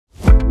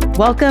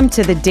Welcome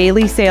to the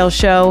Daily Sales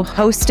Show,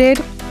 hosted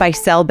by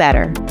Sell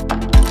Better.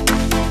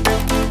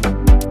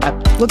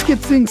 Let's get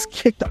things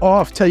kicked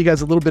off. Tell you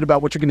guys a little bit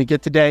about what you're going to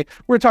get today.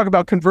 We're going to talk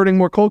about converting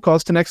more cold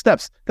calls to next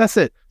steps. That's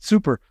it.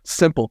 Super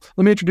simple.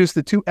 Let me introduce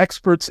the two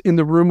experts in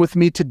the room with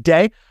me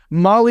today.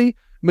 Molly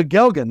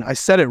McGelgan. I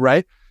said it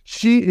right.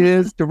 She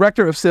is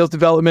Director of Sales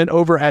Development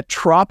over at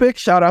Tropic.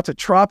 Shout out to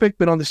Tropic.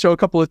 Been on the show a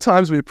couple of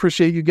times. We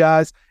appreciate you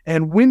guys.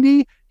 And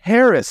Wendy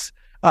Harris.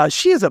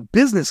 She is a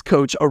business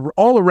coach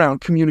all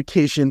around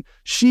communication.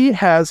 She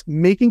has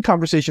Making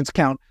Conversations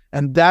Count,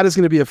 and that is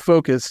going to be a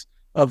focus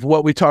of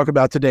what we talk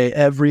about today.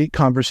 Every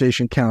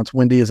conversation counts.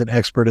 Wendy is an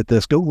expert at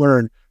this. Go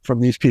learn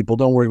from these people.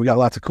 Don't worry, we got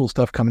lots of cool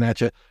stuff coming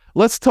at you.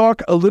 Let's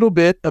talk a little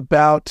bit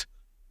about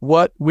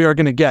what we are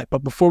going to get.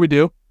 But before we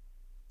do,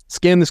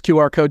 scan this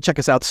QR code, check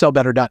us out,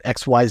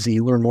 sellbetter.xyz,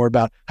 learn more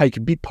about how you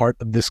can be part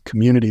of this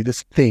community,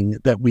 this thing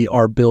that we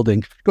are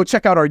building. Go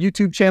check out our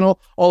YouTube channel,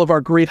 all of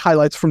our great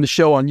highlights from the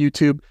show on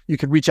YouTube. You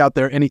can reach out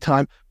there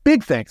anytime.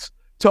 Big thanks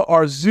to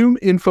our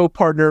ZoomInfo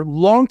partner,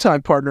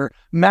 longtime partner.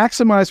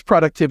 Maximize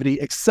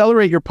productivity,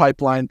 accelerate your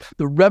pipeline.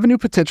 The revenue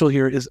potential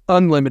here is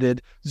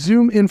unlimited.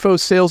 ZoomInfo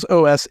Sales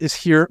OS is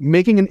here,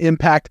 making an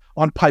impact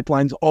on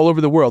pipelines all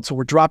over the world. So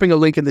we're dropping a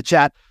link in the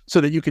chat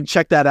so that you can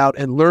check that out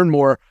and learn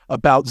more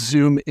about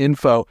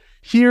ZoomInfo.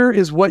 Here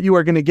is what you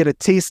are going to get a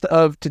taste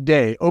of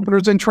today.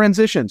 Openers and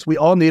transitions. We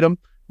all need them.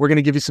 We're going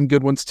to give you some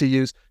good ones to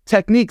use.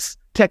 Techniques.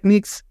 You're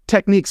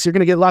going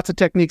to get lots of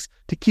techniques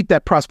to keep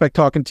that prospect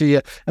talking to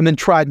you. And then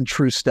tried and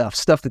true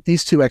stuff that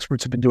these two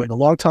experts have been doing a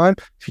long time,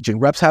 teaching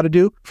reps how to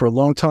do for a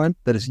long time,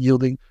 that is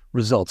yielding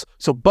results.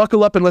 So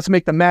buckle up and let's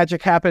make the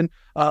magic happen.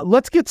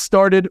 Let's get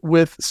started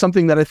with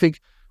something that I think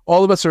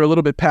all of us are a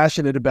little bit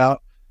passionate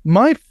about.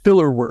 My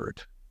filler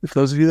word, if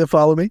those of you that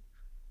follow me,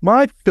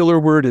 my filler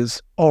word is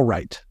all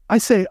right. I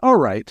say all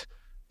right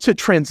to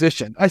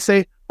transition. I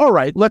say, all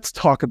right, let's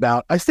talk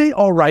about. I say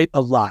all right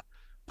a lot.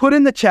 Put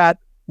in the chat,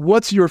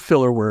 what's your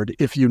filler word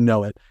if you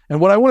know it? And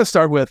what I want to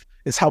start with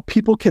is how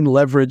people can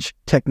leverage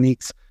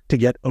techniques to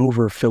get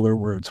over filler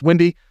words.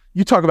 Wendy,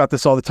 you talk about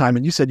this all the time,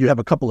 and you said you have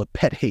a couple of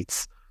pet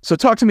hates. So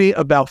talk to me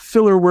about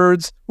filler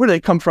words. Where do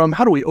they come from?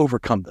 How do we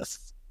overcome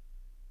this?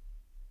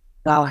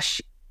 Gosh,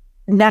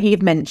 now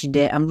you've mentioned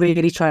it, I'm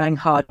really trying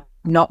hard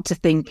not to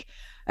think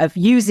of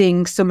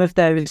using some of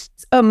those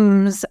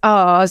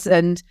ahs,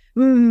 and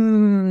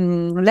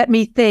let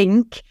me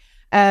think.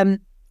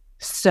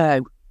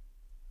 So,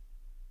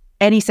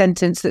 any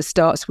sentence that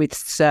starts with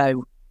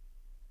so.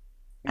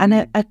 And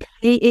it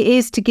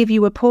is to give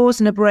you a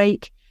pause and a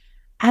break.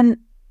 And,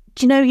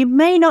 you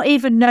may not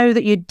even know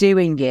that you're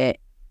doing it.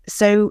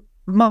 So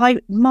my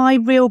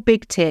real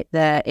big tip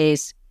there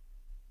is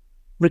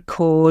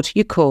record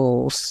your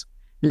calls,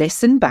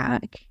 listen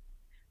back,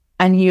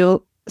 and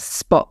you'll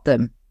spot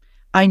them.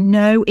 I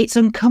know it's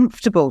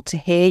uncomfortable to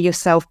hear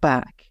yourself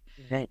back.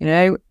 Right.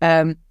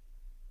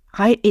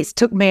 It's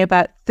took me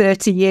about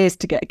 30 years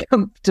to get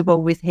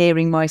comfortable with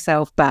hearing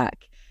myself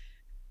back.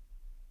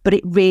 But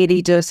it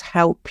really does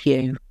help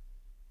you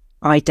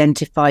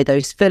identify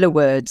those filler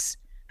words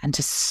and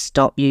to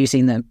stop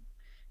using them.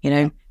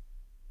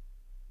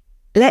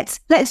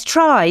 Let's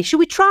try. Should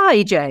we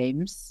try,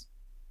 James?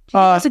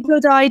 That's a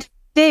good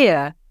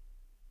idea.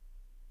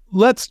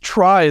 Let's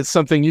try is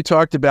something you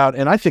talked about,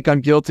 and I think I'm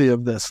guilty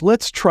of this.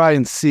 Let's try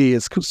and see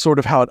is sort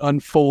of how it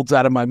unfolds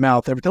out of my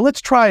mouth every time.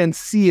 Let's try and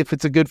see if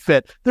it's a good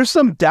fit. There's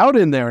some doubt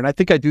in there, and I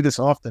think I do this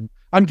often.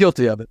 I'm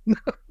guilty of it.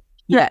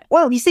 Yeah.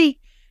 Well, you see,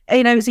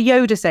 it's a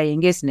Yoda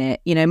saying, isn't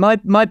it?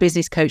 My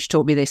business coach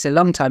taught me this a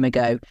long time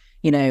ago.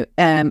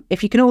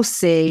 If you can all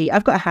see,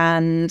 I've got a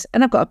hand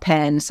and I've got a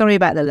pen. Sorry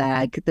about the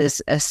lag.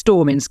 There's a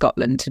storm in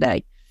Scotland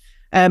today.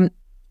 Try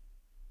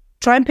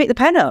and pick the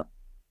pen up.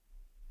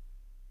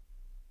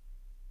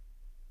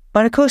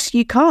 But of course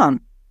you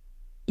can't.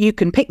 You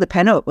can pick the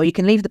pen up or you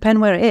can leave the pen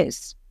where it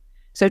is.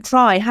 So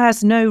try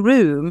has no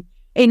room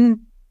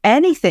in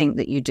anything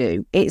that you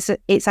do.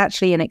 It's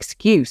actually an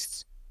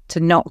excuse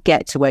to not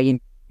get to where you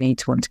need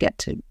to want to get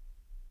to.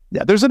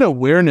 Yeah, there's an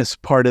awareness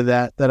part of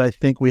that I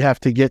think we have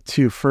to get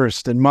to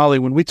first. And Molly,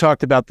 when we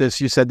talked about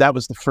this, you said that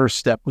was the first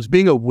step, was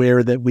being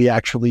aware that we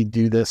actually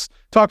do this.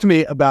 Talk to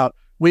me about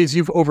ways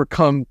you've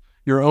overcome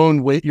your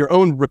own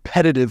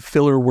repetitive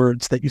filler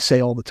words that you say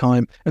all the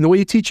time and the way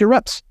you teach your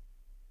reps.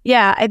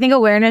 Yeah, I think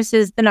awareness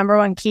is the number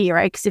one key,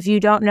 right? Because if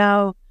you don't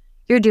know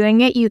you're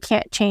doing it, you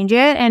can't change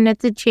it. And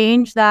it's a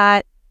change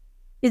that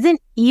isn't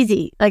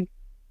easy. Like,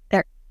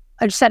 there,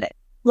 I just said it.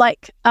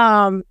 Like,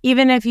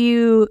 even if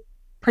you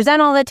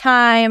present all the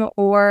time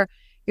or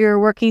you're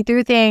working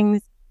through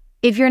things,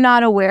 if you're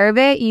not aware of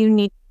it,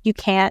 you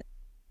can't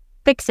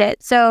fix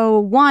it. So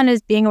one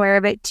is being aware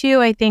of it.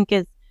 Two, I think,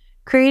 is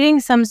creating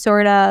some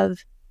sort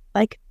of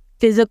like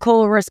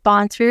physical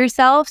response for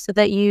yourself so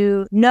that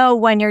you know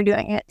when you're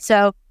doing it.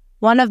 So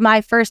one of my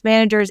first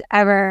managers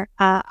ever,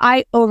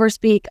 I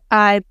overspeak.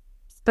 I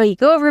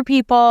speak over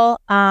people,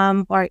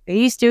 or I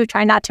used to,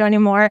 try not to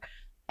anymore.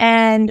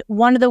 And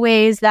one of the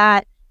ways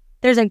that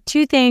there's like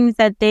two things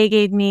that they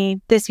gave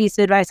me this piece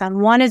of advice on.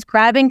 One is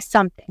grabbing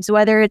something. So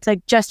whether it's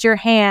like just your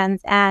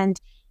hands and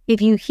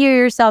if you hear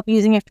yourself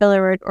using a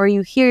filler word or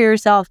you hear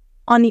yourself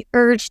on the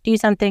urge to do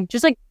something,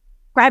 just like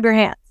grab your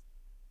hands.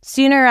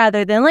 Sooner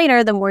rather than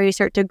later, the more you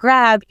start to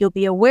grab, you'll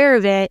be aware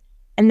of it.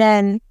 And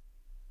then,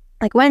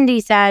 like Wendy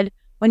said,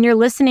 when you're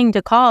listening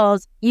to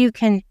calls, you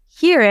can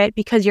hear it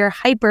because you're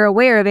hyper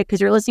aware of it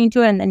because you're listening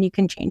to it, and then you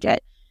can change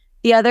it.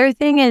 The other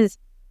thing is,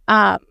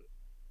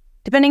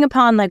 depending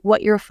upon like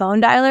what your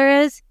phone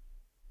dialer is,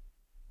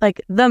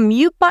 like the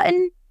mute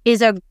button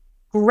is a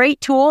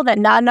great tool that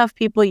not enough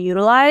people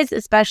utilize,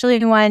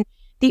 especially when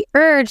the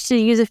urge to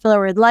use a filler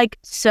word like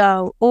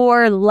so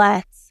or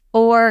let's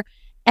or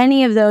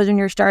any of those when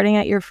you're starting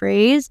at your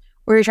phrase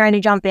or you're trying to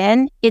jump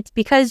in, it's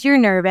because you're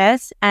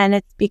nervous and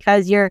it's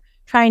because you're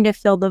trying to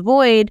fill the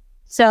void.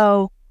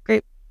 So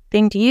great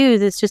thing to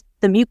use is just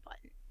the mute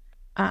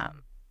button.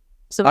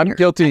 So I'm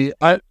guilty.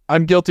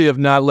 I'm guilty of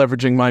not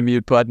leveraging my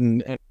mute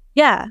button.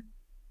 Yeah.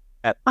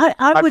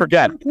 I would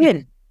forget.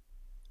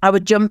 I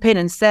would jump in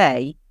and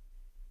say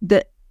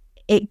that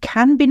it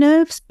can be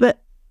nerves,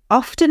 but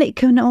often it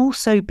can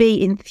also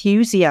be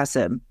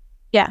enthusiasm.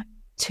 Yeah.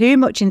 Too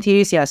much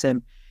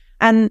enthusiasm.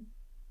 And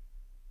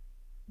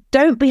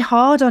don't be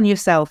hard on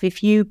yourself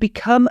if you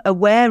become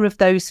aware of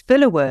those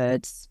filler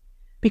words,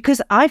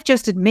 because I've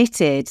just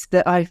admitted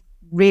that I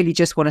really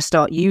just want to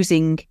start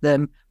using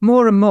them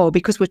more and more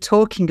because we're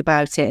talking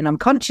about it and I'm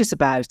conscious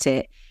about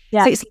it.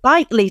 Yeah. So it's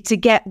likely to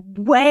get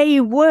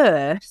way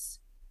worse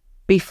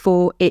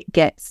before it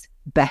gets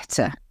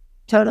better.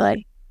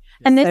 Totally.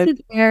 And this is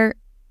where,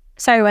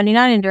 sorry, Wendy,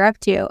 not to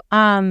interrupt you.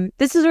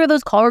 This is where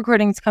those call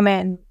recordings come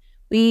in.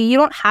 You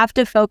don't have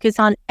to focus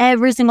on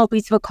every single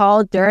piece of a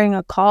call during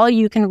a call.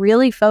 You can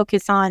really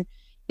focus on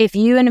if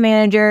you and a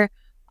manager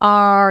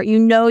are,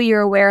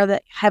 you're aware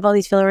that I have all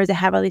these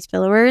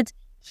filler words,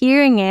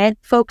 hearing it,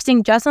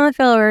 focusing just on the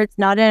filler words,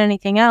 not in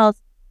anything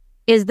else,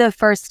 is the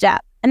first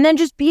step. And then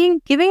just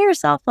giving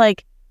yourself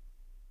like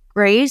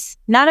grace.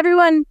 Not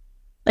everyone,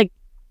 like,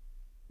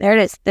 there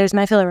it is. There's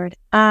my filler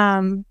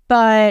word.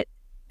 But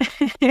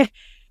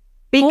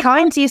be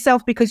kind to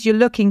yourself because you're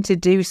looking to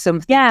do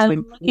something to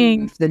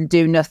improve than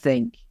do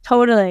nothing.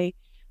 Totally.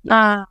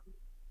 Yeah.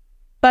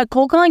 But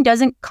cold calling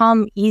doesn't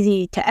come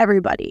easy to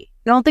everybody.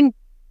 I don't think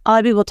a lot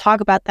of people talk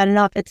about that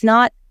enough. It's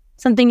not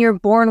something you're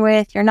born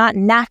with. You're not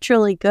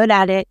naturally good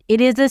at it.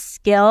 It is a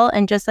skill,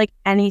 and just like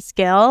any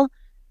skill,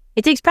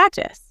 it takes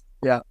practice.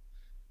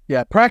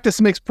 Yeah. Practice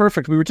makes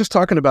perfect. We were just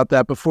talking about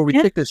that before we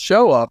kick this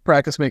show off.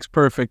 Practice makes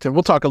perfect. And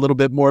we'll talk a little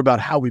bit more about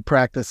how we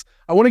practice.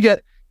 I want to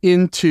get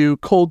into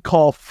cold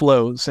call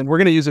flows, and we're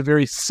going to use a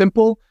very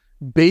simple,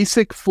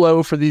 basic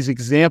flow for these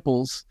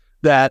examples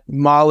that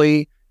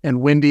Molly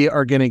and Wendy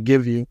are going to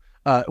give you.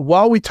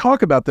 While we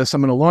talk about this,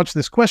 I'm going to launch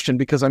this question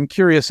because I'm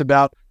curious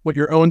about what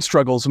your own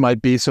struggles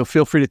might be. So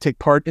feel free to take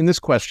part in this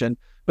question.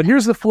 But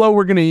here's the flow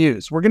we're going to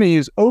use. We're going to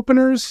use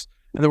openers,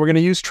 and then we're going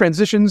to use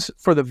transitions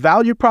for the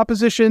value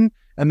proposition,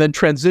 and then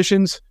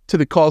transitions to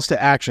the calls to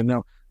action.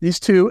 Now, these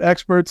two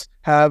experts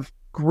have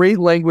great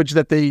language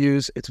that they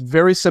use. It's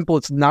very simple.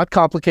 It's not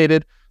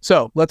complicated.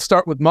 So let's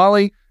start with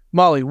Molly.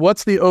 Molly,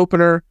 what's the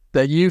opener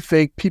that you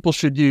think people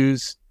should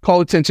use? Call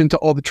attention to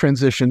all the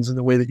transitions and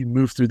the way that you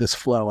move through this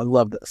flow. I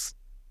love this.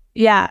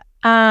 Yeah.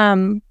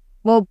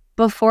 Well,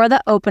 before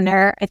the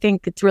opener, I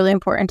think it's really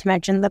important to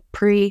mention the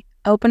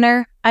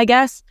pre-opener, I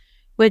guess,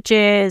 which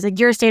is like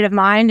your state of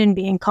mind and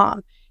being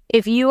calm.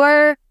 If you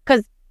are,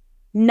 because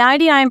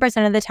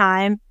 99% of the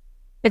time,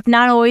 it's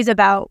not always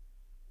about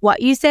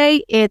what you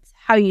say, it's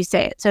how you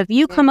say it. So if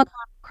you come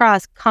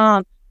across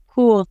calm,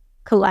 cool,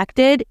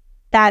 collected,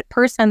 that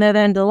person on the other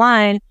end of the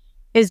line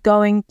is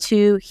going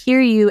to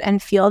hear you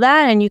and feel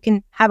that, and you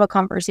can have a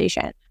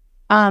conversation.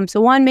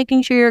 So one,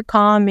 making sure you're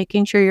calm,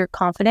 making sure you're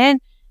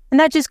confident. And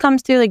that just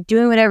comes through like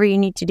doing whatever you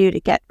need to do to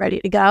get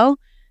ready to go.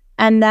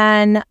 And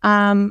then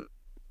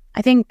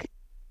I think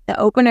the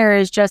opener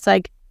is just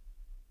like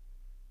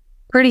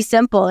pretty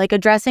simple, like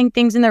addressing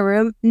things in the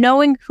room,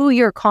 knowing who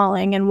you're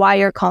calling and why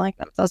you're calling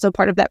them. It's also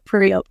part of that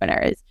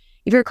pre-opener is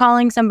if you're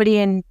calling somebody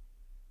and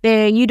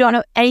you don't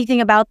know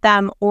anything about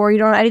them, or you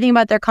don't know anything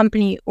about their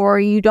company, or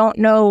you don't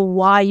know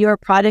why your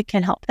product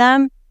can help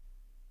them,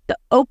 the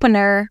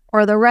opener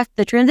or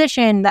the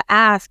transition, the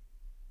ask,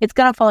 it's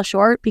going to fall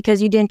short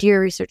because you didn't do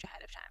your research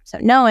ahead of time. So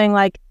knowing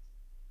like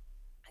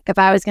if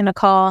I was going to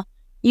call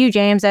you,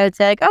 James, I would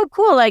say like, oh,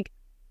 cool. Like,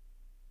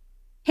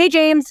 hey,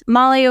 James,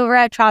 Molly over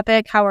at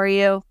Tropic. How are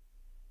you?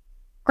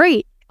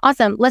 Great.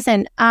 Awesome.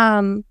 Listen,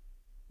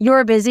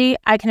 you're busy.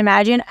 I can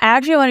imagine. I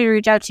actually wanted to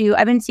reach out to you.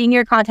 I've been seeing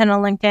your content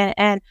on LinkedIn,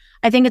 and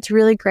I think it's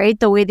really great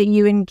the way that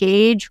you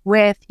engage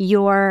with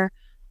your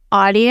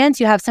audience.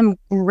 You have some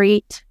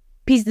great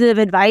pieces of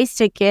advice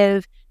to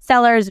give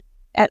sellers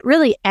at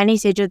really any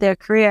stage of their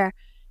career.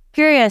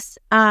 Curious,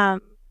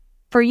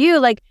 for you,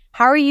 like,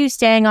 how are you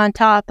staying on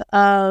top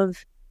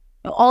of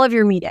all of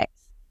your meetings?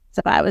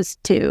 So if I was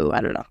to,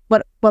 I don't know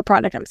what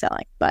product I'm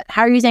selling, but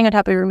how are you staying on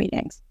top of your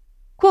meetings?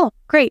 Cool.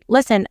 Great.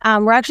 Listen,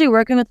 we're actually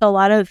working with a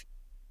lot of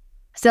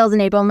sales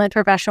enablement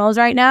professionals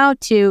right now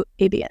to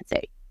A, B, and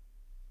C.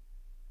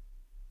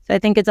 So I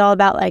think it's all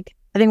about like,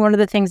 I think one of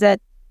the things that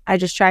I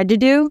just tried to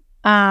do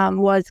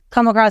was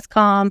come across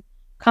calm,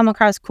 come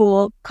across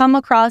cool, come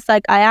across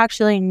like I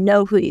actually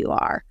know who you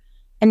are,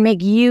 and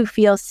make you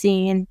feel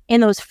seen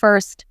in those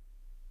first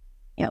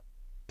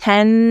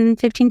 10,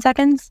 15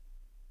 seconds.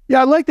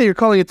 Yeah, I like that you're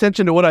calling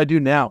attention to what I do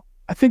now.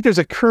 I think there's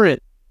a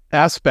current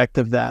aspect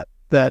of that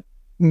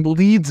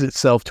leads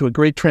itself to a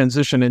great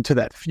transition into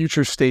that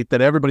future state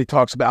that everybody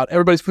talks about.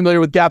 Everybody's familiar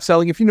with gap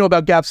selling. If you know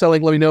about gap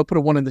selling, let me know. Put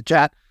a 1 in the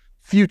chat.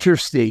 Future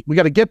state. We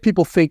got to get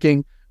people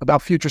thinking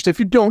about future state. If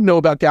you don't know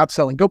about gap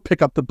selling, go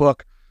pick up the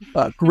book.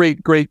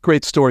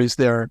 Great stories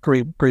there.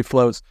 Great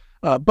flows.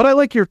 But I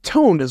like your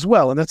tone as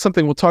well. And that's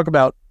something we'll talk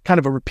about, kind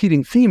of a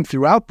repeating theme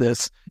throughout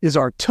this, is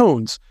our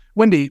tones.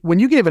 Wendy, when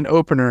you gave an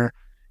opener,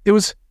 it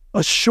was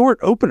a short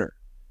opener.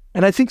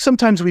 And I think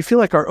sometimes we feel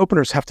like our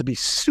openers have to be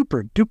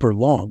super duper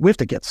long. We have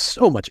to get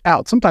so much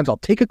out. Sometimes I'll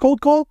take a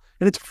cold call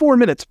and it's 4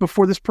 minutes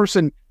before this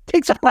person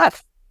takes a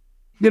breath,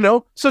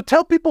 So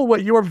tell people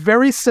what your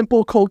very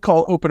simple cold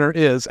call opener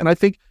is. And I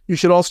think you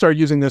should all start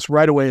using this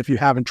right away if you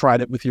haven't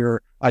tried it with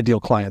your ideal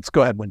clients.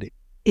 Go ahead, Wendy.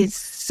 It's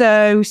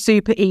so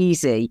super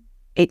easy.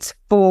 It's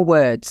 4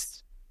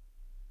 words.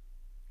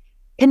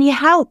 Can you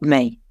help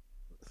me?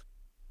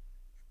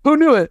 Who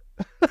knew it?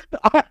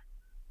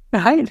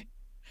 Right.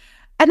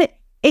 And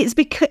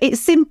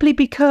it's simply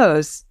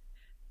because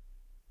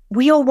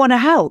we all want to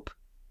help.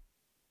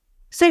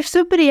 So if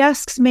somebody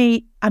asks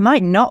me, I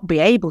might not be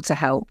able to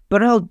help,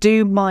 but I'll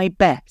do my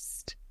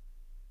best.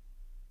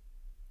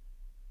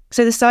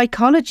 So the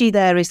psychology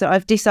there is that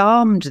I've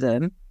disarmed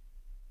them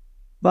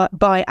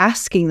by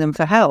asking them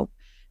for help.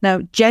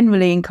 Now,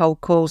 generally in cold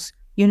calls,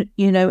 you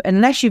know,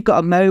 unless you've got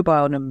a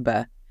mobile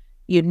number,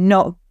 you're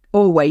not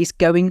always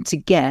going to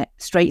get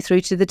straight through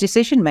to the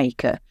decision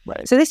maker.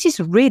 Right. So this is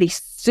really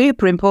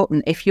super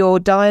important if you're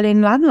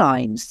dialing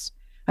landlines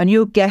and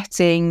you're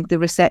getting the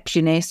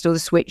receptionist or the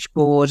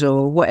switchboard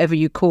or whatever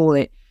you call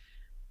it,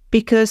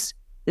 because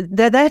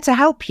they're there to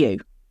help you.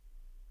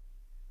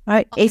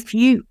 Right? If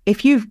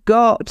you've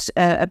got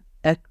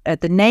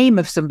the name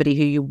of somebody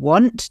who you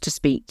want to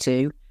speak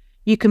to,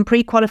 you can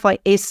pre-qualify,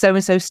 is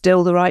so-and-so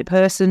still the right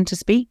person to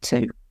speak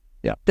to?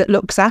 Yeah. That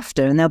looks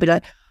after, and they'll be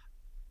like,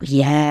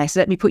 yes,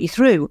 let me put you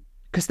through,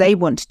 because they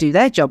want to do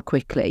their job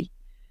quickly.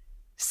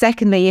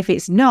 Secondly, if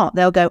it's not,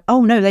 they'll go,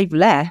 oh no, they've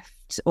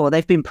left or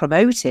they've been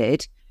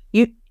promoted.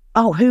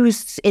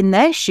 Who's in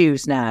their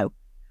shoes now?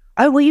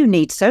 Oh, well, you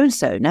need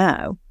so-and-so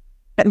now.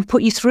 Let me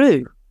put you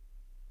through.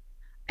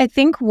 I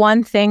think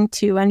one thing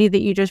too, Wendy,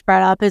 that you just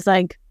brought up is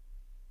like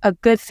a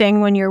good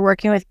thing when you're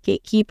working with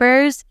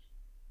gatekeepers.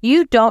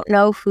 You don't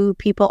know who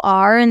people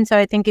are. And so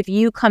I think if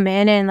you come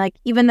in and like,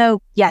 even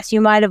though, yes, you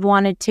might have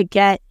wanted to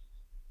get,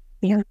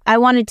 I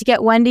wanted to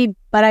get Wendy,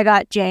 but I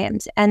got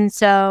James. And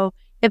so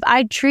if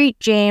I treat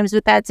James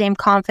with that same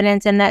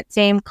confidence and that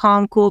same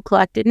calm, cool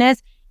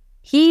collectedness,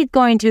 he's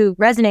going to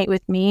resonate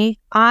with me.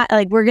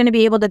 We're going to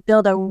be able to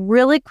build a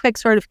really quick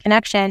sort of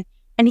connection,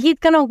 and he's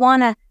going to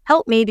want to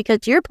help me because,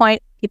 to your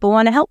point, people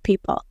want to help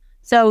people.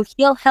 So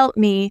he'll help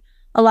me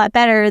a lot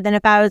better than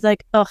if I was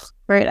like, oh,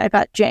 great, I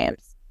got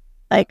James.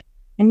 Like,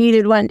 I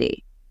needed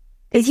Wendy.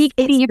 And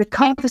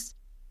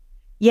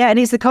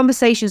it's the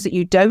conversations that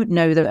you don't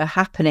know that are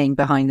happening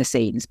behind the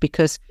scenes,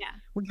 because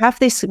we have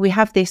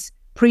this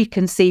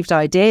preconceived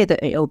idea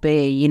that it'll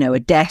be, a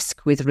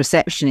desk with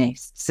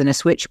receptionists and a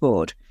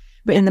switchboard.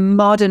 But in the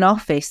modern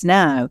office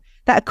now,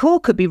 that call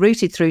could be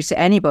routed through to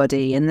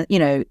anybody, and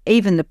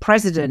even the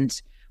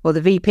president or the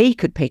VP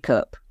could pick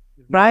up,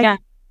 right? Yeah.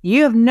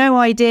 You have no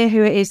idea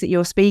who it is that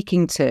you're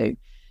speaking to.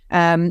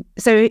 So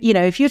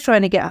if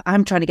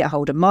I'm trying to get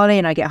hold of Molly,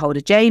 and I get hold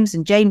of James,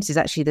 and James is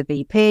actually the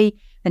VP,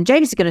 and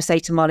James is going to say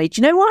to Molly, do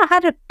you know what? I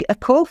had a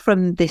call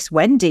from this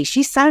Wendy.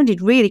 She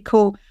sounded really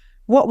cool.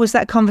 What was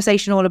that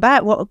conversation all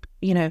about?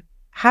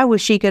 How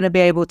was she going to be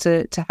able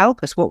to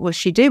help us? What was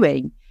she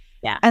doing?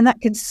 Yeah. And that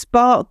can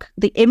spark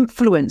the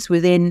influence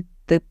within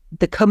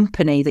the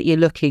company that you're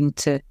looking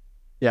to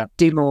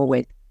do more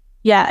with.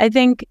 Yeah, I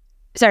think,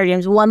 sorry,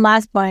 James, one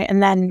last point,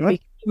 and then we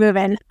can move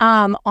in.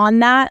 On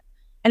that,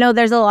 I know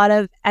there's a lot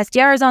of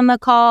SDRs on the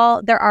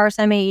call. There are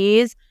some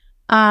AEs.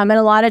 And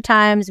a lot of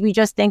times we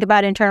just think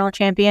about internal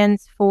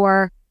champions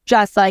for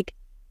just like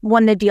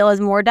when the deal is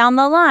more down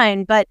the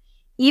line. But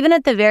even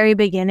at the very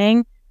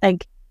beginning,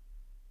 like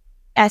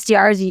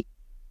SDRs,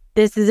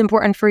 this is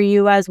important for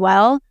you as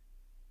well.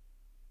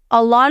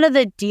 A lot of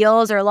the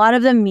deals or a lot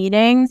of the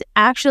meetings,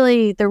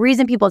 actually, the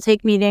reason people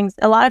take meetings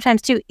a lot of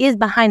times too is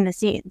behind the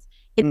scenes.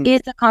 It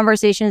is the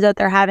conversations that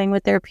they're having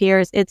with their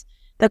peers. It's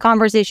the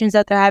conversations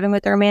that they're having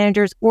with their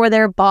managers or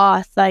their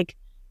boss. Like,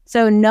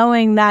 so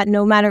knowing that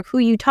no matter who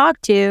you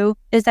talk to,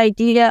 this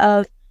idea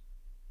of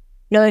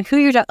knowing who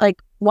you're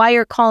like why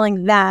you're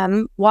calling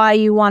them, why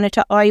you want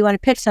to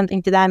pitch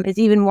something to them is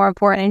even more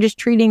important, and just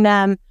treating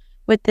them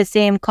with the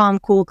same calm,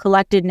 cool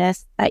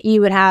collectedness that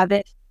you would have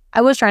if I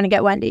was trying to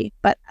get Wendy,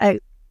 but I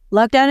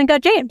lucked out and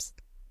got James.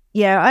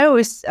 Yeah, I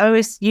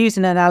always use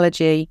an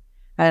analogy,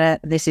 and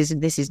this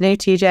is new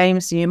to you,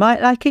 James. You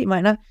might like it, you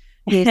might not.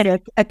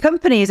 A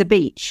company is a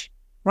beach,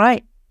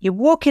 right? You're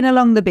walking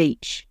along the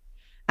beach,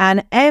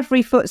 and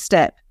every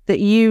footstep that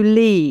you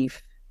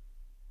leave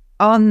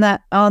on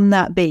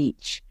that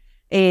beach,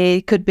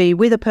 it could be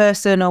with a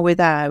person or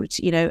without,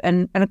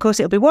 and of course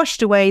it'll be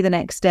washed away the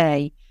next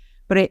day.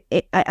 But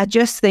I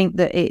just think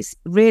that it's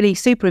really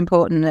super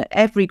important that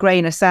every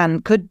grain of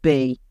sand could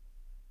be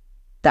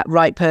that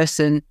right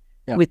person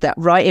with that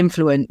right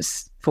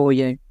influence for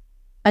you.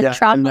 A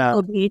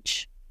tropical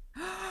beach.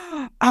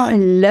 Oh, I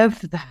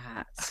love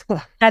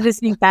that. I just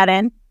sneak that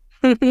in.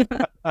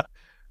 All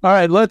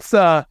right, let's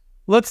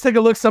take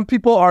a look. Some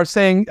people are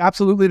saying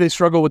absolutely they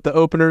struggle with the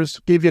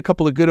openers. Gave you a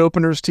couple of good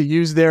openers to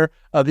use there.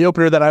 The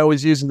opener that I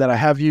always use and that I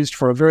have used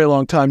for a very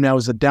long time now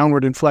is a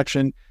downward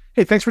inflection.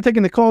 Hey, thanks for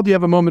taking the call. Do you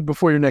have a moment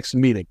before your next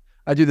meeting?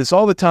 I do this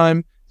all the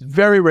time. It's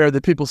very rare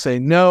that people say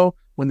no.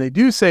 When they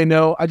do say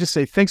no, I just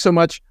say, thanks so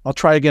much. I'll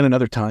try again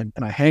another time.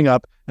 And I hang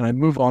up and I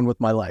move on with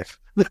my life.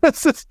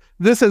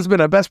 This has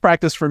been a best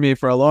practice for me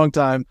for a long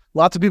time.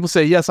 Lots of people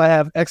say, yes, I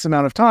have X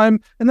amount of time.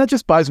 And that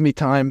just buys me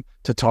time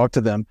to talk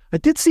to them. I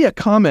did see a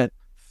comment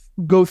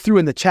go through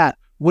in the chat.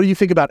 What do you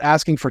think about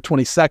asking for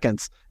 20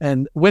 seconds?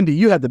 And Wendy,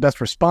 you had the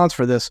best response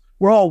for this.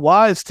 We're all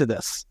wise to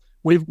this.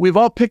 We've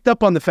all picked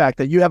up on the fact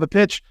that you have a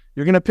pitch.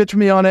 You're going to pitch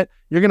me on it.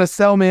 You're going to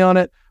sell me on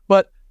it.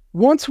 But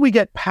once we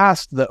get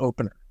past the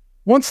opener,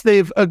 once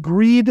they've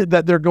agreed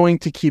that they're going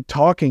to keep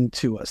talking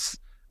to us,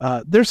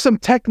 there's some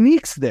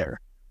techniques there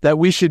that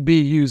we should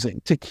be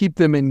using to keep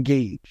them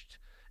engaged.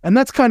 And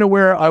that's kind of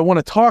where I want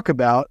to talk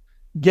about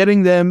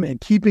getting them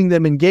and keeping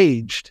them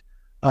engaged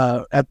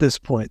at this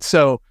point.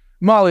 So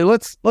Molly,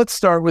 let's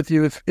start with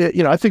you.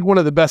 I think one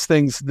of the best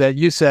things that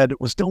you said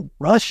was don't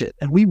rush it.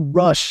 And we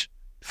rush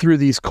through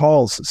these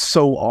calls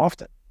so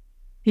often.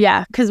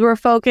 Yeah, because we're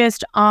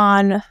focused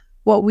on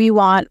what we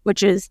want,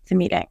 which is the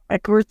meeting.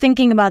 Like we're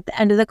thinking about the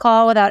end of the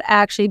call without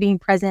actually being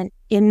present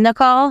in the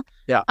call.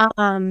 Yeah.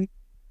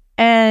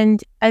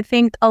 And I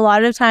think a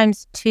lot of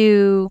times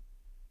too,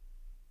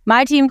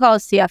 my team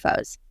calls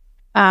CFOs.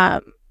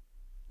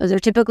 Those are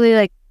typically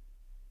like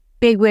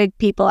bigwig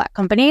people at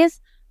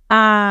companies.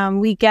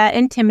 We get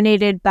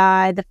intimidated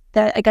by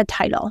the like a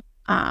title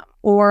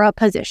or a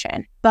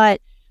position.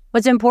 But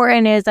what's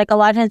important is like a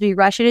lot of times we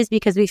rush it is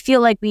because we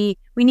feel like we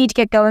need to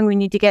get going. We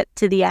need to get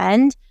to the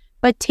end.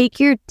 But take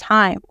your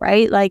time,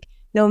 right? Like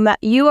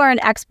you are an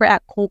expert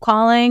at cold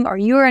calling or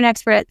you are an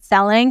expert at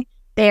selling.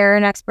 They're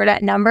an expert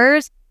at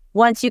numbers.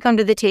 Once you come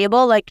to the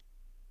table, like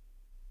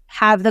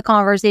have the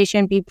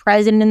conversation, be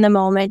present in the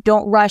moment.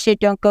 Don't rush it.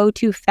 Don't go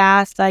too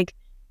fast. Like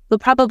you'll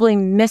probably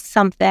miss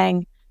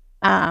something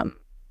that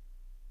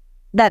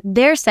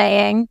they're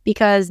saying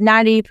because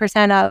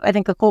 90% of, I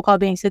think, a cold call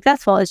being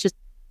successful is just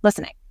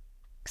listening.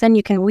 Because then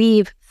you can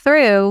weave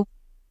through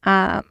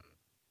the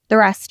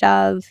rest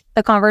of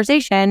the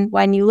conversation.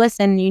 When you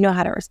listen, you know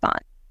how to respond.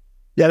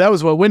 Yeah, that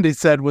was what Wendy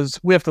said was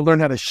we have to learn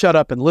how to shut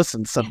up and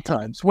listen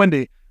sometimes.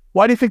 Wendy,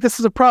 why do you think this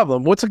is a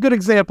problem? What's a good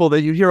example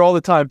that you hear all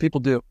the time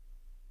people do?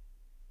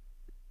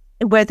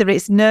 Whether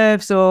it's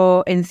nerves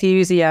or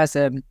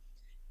enthusiasm,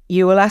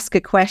 you will ask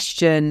a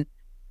question,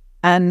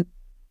 and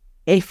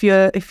if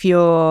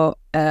you're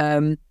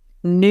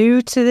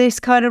new to this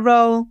kind of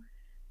role,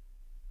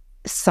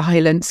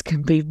 silence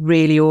can be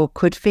really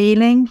awkward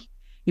feeling.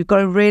 You've got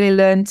to really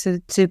learn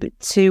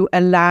to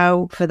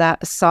allow for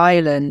that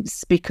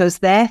silence because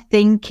they're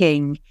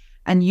thinking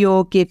and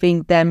you're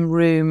giving them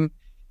room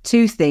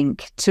to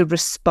think, to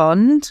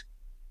respond.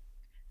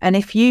 And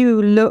if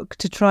you look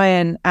to try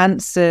and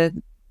answer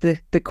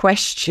the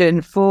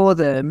question for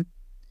them,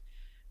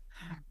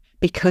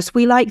 because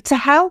we like to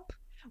help,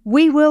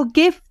 we will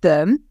give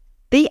them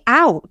the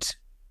out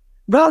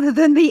rather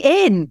than the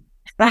in,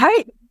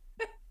 right?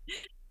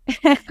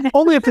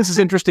 Only if this is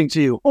interesting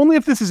to you. Only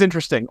if this is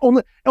interesting.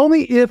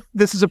 Only if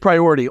this is a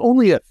priority.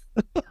 Only if.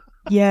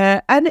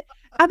 Yeah. And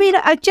I mean,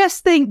 I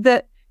just think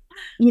that,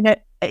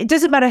 it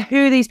doesn't matter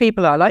who these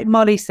people are. Like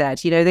Molly said,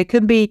 they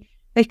could be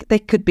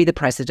the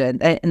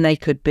president and they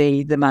could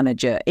be the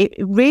manager. It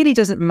really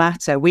doesn't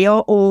matter. We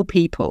are all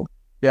people.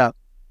 Yeah.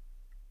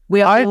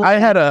 We are.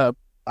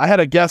 I had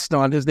a guest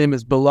on. His name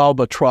is Bilal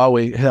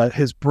Batrawi.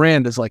 His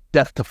brand is like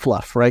death to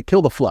fluff, right?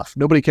 Kill the fluff.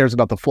 Nobody cares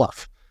about the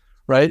fluff,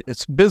 right?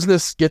 It's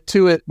business. Get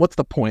to it. What's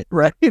the point,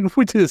 right?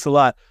 We do this a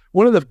lot.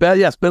 One of the best.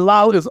 Yes,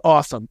 Bilal is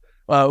awesome.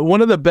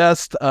 One of the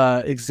best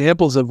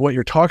examples of what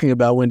you're talking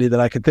about, Wendy, that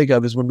I could think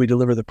of is when we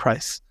deliver the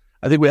price.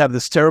 I think we have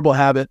this terrible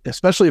habit,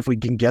 especially if we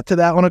can get to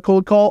that on a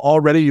cold call,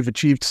 already you've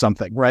achieved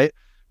something, right?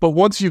 But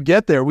once you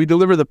get there, we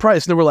deliver the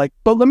price and then we're like,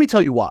 but let me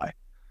tell you why,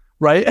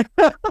 right?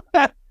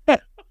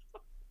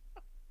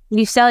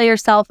 You sell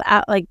yourself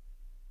out, like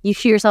you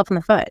shoot yourself in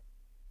the foot.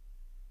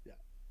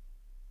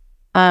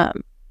 I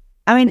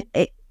mean,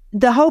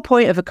 the whole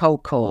point of a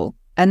cold call,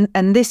 and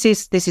this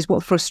is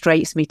what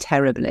frustrates me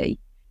terribly,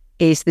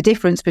 is the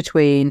difference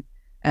between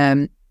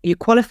you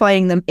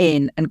qualifying them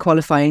in and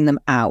qualifying them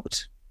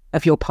out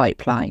of your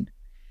pipeline.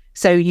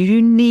 So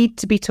you need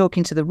to be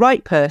talking to the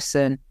right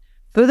person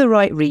for the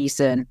right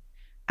reason,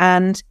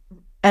 and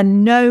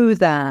know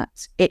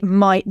that it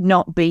might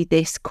not be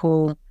this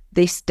call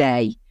this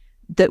day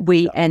that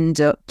we end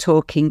up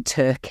talking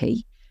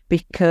turkey,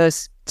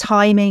 because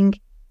timing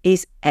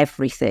is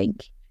everything.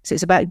 So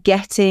it's about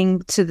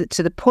getting to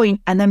the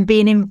point and then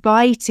being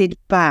invited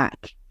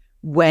back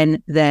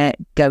when they're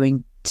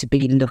going to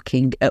be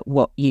looking at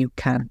what you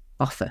can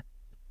offer.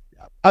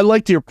 I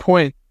liked your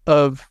point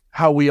of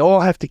how we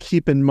all have to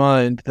keep in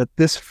mind that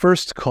this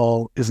first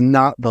call is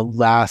not the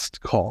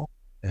last call.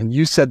 And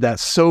you said that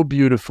so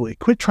beautifully.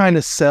 Quit trying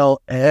to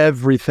sell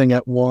everything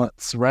at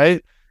once,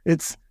 right?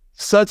 It's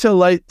such a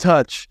light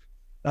touch.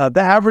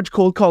 The average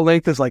cold call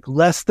length is like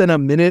less than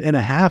 1.5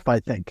 minutes, I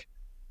think,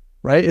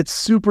 right? It's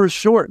super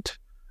short.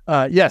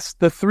 Yes,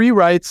 the 3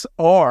 rights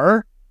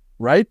are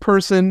right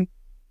person,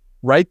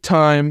 right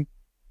time,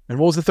 and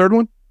what was the third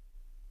one?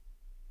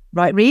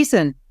 Right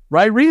reason.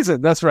 Right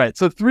reason. That's right.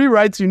 So 3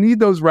 rights, you need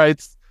those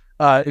rights.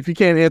 If you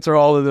can't answer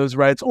all of those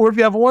rights, or if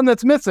you have one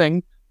that's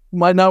missing,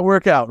 might not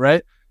work out,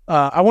 right?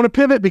 I want to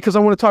pivot because I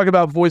want to talk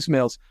about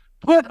voicemails.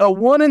 Put a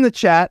 1 in the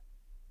chat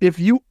if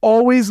you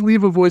always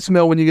leave a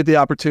voicemail when you get the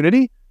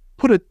opportunity.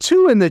 Put a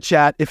 2 in the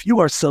chat if you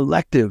are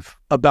selective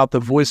about the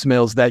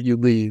voicemails that you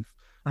leave.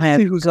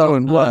 See who's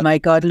going what. Oh my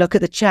God, look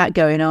at the chat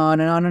going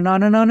on and on and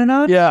on and on and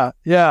on. Yeah.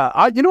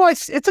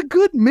 It's a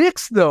good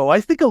mix, though.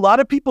 I think a lot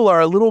of people are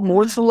a little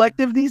more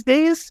selective these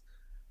days,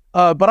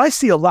 but I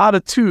see a lot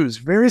of 2s,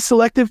 very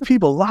selective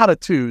people, a lot of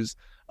 2s.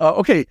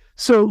 Okay,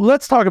 so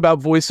let's talk about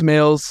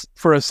voicemails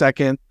for a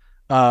second.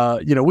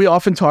 We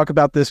often talk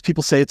about this.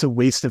 People say it's a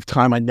waste of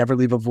time. I never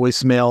leave a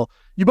voicemail.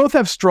 You both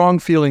have strong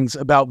feelings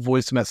about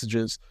voice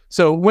messages.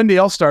 So Wendy,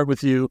 I'll start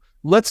with you.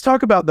 Let's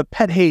talk about the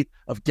pet hate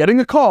of getting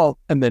a call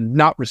and then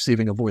not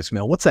receiving a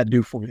voicemail. What's that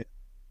do for you?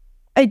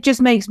 It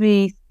just makes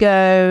me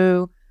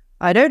go,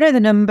 I don't know the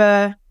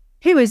number.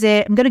 Who is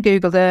it? I'm going to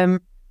Google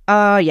them.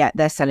 Oh, yeah,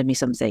 they're selling me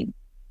something.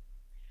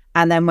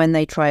 And then when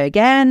they try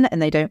again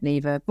and they don't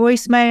leave a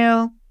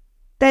voicemail,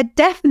 they're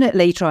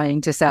definitely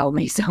trying to sell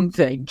me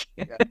something.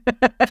 Yeah.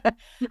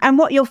 And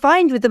what you'll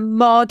find with the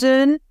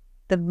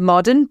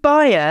modern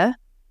buyer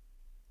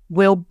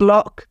will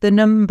block the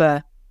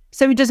number.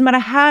 So it doesn't matter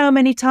how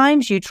many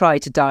times you try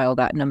to dial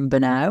that number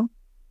now,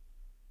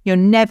 you're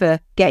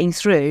never getting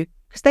through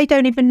because they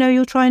don't even know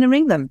you're trying to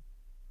ring them.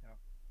 Yeah.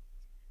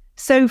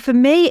 So for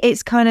me,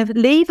 it's kind of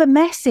leave a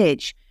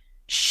message.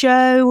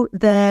 Show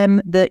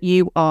them that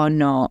you are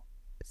not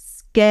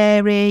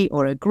scary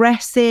or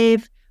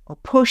aggressive or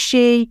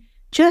pushy.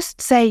 Just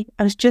say,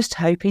 I was just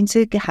hoping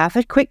to have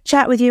a quick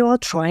chat with you. I'll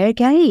try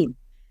again.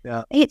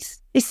 Yeah.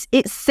 It's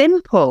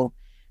simple.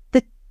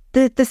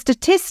 The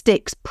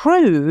statistics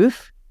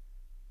prove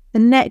the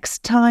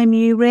next time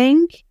you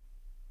ring,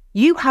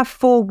 you have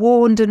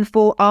forewarned and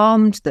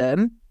forearmed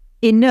them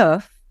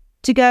enough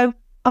to go,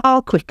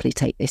 I'll quickly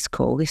take this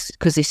call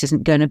because this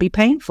isn't going to be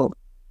painful.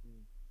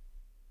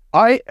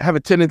 I have a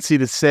tendency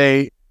to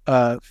say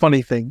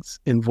funny things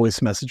in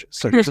voice messages.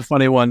 So here's a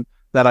funny one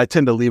that I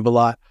tend to leave a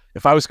lot.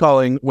 If I was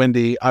calling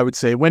Wendy, I would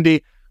say,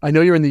 Wendy, I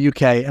know you're in the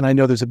UK and I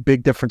know there's a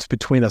big difference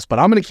between us, but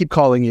I'm going to keep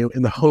calling you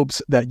in the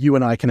hopes that you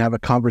and I can have a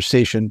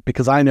conversation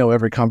because I know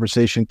every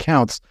conversation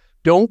counts.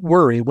 Don't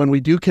worry. When we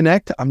do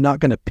connect, I'm not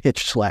going to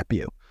pitch slap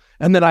you.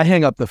 And then I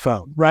hang up the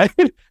phone, right?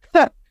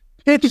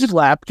 Pitch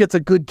slap gets a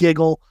good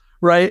giggle,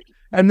 right?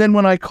 And then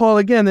when I call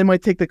again, they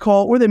might take the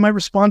call or they might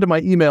respond to my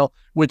email,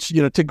 which,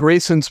 to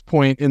Grayson's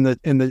point in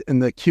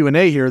the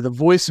Q&A here, the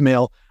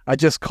voicemail, I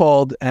just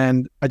called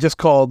and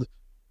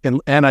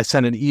I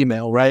sent an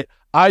email, right?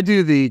 I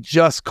do the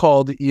just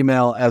called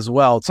email as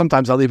well.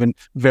 Sometimes I'll even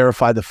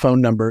verify the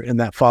phone number in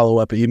that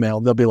follow-up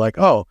email. They'll be like,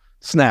 oh,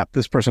 snap,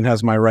 this person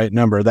has my right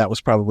number. That was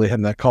probably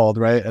him that called,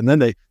 right? And then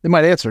they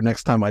might answer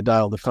next time I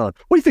dial the phone.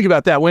 What do you think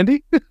about that,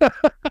 Wendy?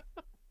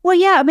 Well,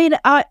 yeah, I mean,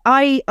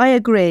 I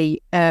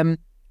agree.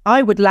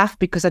 I would laugh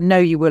because I know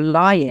you were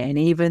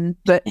lying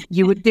but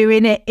you were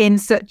doing it in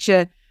such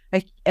a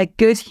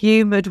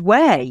good-humoured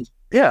way.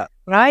 Yeah.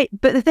 Right.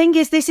 But the thing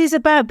is, this is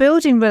about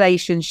building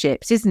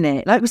relationships, isn't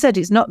it? Like we said,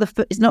 it's not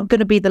going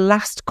to be the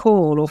last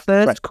call or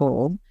first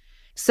call.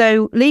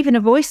 So leaving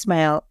a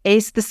voicemail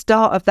is the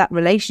start of that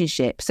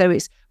relationship. So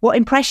it's what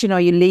impression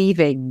are you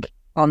leaving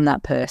on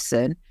that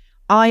person?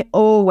 I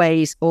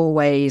always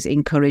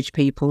encourage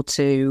people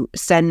to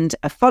send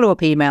a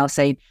follow-up email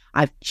saying,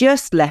 I've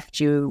just left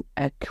you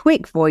a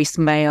quick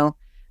voicemail.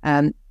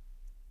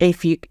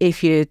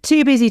 If you're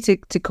too busy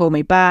to call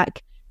me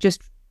back,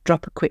 just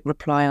drop a quick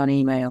reply on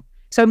email.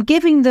 So I'm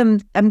giving them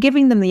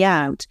the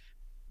out.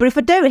 But if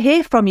I don't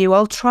hear from you,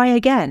 I'll try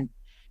again.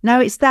 Now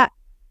it's that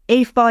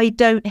if I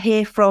don't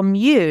hear from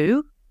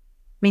you,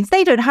 means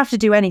they don't have to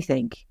do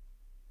anything.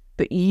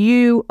 But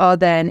you are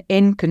then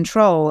in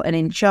control and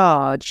in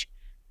charge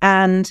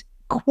and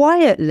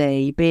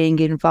quietly being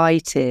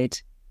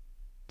invited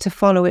to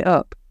follow it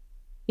up.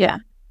 Yeah.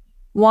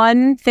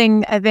 One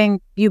thing, I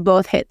think you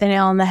both hit the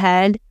nail on the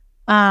head.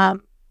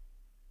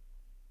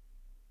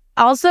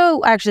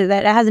 Also, actually,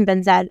 that hasn't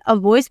been said, a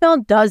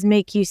voicemail does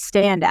make you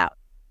stand out.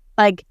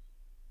 Like,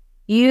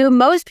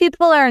 most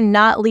people are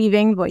not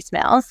leaving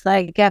voicemails.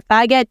 Like, if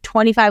I get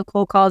 25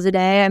 cold calls a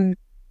day, I'm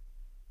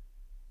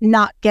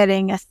not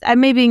getting I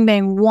may be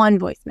getting one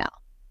voicemail.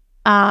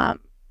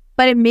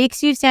 But it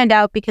makes you stand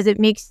out because it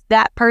makes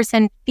that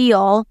person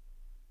feel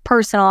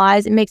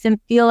personalized. It makes them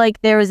feel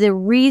like there was a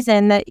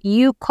reason that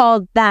you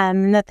called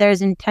them and that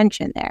there's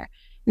intention there,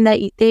 and that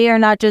they are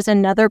not just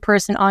another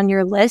person on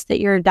your list that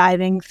you're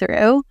diving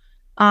through.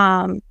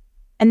 And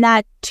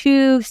that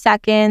 2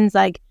 seconds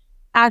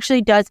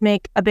actually does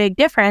make a big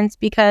difference,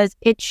 because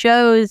it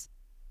shows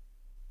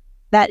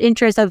that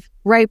interest of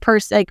right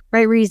person,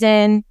 right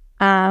reason,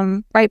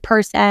 right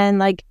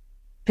person,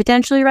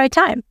 potentially right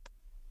time.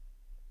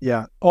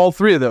 Yeah, all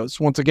 3 of those,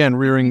 once again,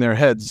 rearing their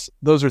heads.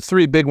 Those are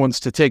 3 big ones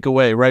to take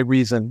away: right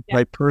reason,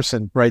 right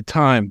person, right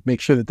time.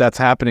 Make sure that that's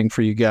happening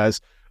for you guys.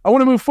 I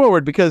want to move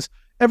forward because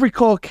every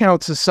call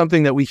counts is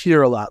something that we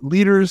hear a lot.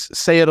 Leaders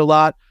say it a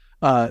lot.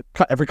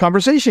 Every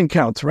conversation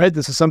counts, right?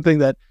 This is something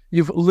that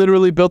you've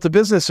literally built a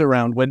business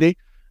around, Wendy.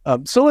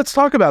 So let's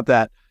talk about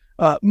that.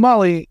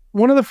 Molly,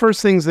 one of the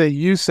first things that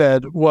you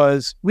said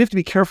was we have to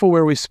be careful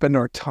where we spend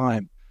our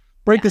time.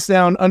 Break this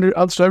down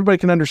so everybody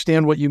can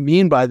understand what you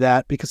mean by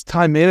that, because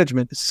time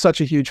management is such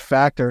a huge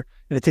factor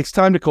and it takes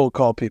time to cold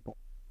call people.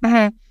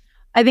 Mm-hmm.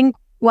 I think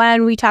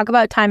when we talk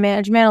about time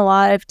management, a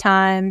lot of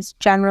times,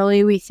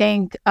 generally, we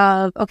think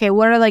of, okay,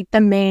 what are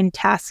the main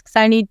tasks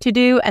I need to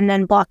do, and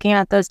then blocking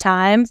out those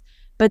times,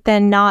 but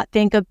then not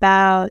think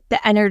about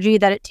the energy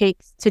that it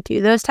takes to do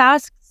those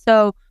tasks.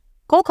 So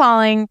cold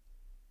calling,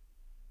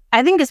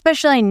 I think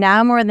especially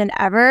now more than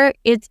ever,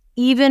 it's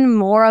even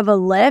more of a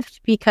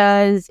lift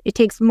because it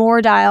takes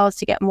more dials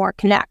to get more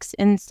connects.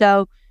 And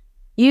so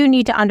you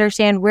need to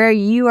understand where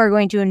you are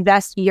going to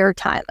invest your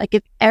time.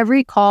 If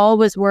every call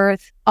was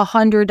worth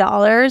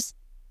 $100,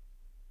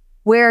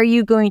 where are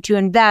you going to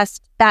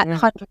invest that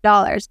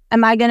 $100?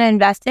 Am I going to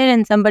invest it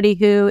in somebody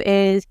who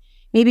is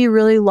maybe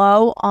really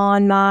low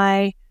on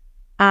my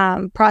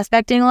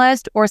prospecting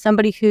list, or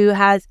somebody who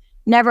has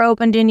never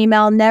opened an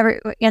email,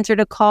 never answered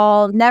a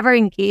call, never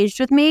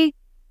engaged with me?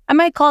 I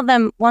might call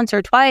them once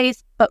or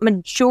twice, but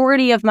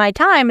majority of my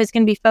time is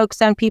going to be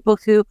focused on people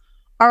who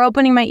are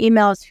opening my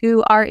emails,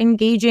 who are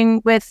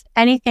engaging with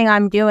anything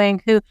I'm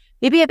doing, who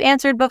maybe have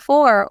answered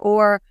before,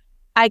 or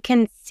I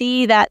can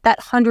see that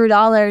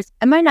 $100,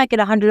 I might not get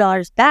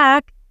 $100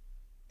 back.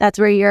 That's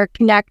where your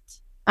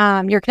connect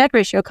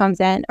ratio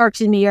comes in, or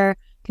your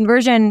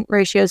conversion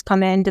ratios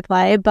come into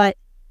play. But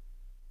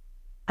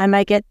I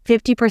might get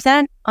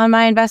 50% on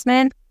my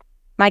investment,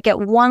 might get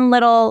one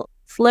little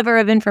sliver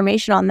of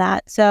information on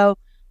that. So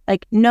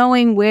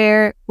knowing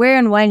where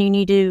and when you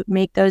need to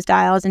make those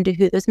dials and to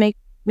who those make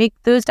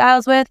those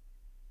dials with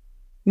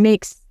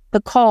makes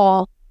the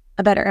call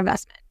a better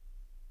investment.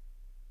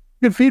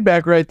 Good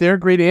feedback right there.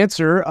 Great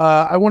answer.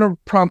 I want to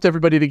prompt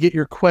everybody to get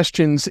your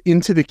questions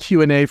into the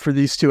Q&A for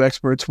these 2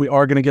 experts. We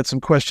are going to get some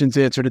questions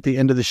answered at the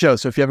end of the show.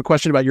 So if you have a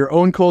question about your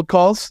own cold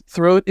calls,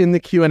 throw it in the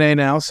Q&A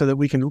now so that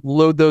we can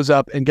load those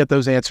up and get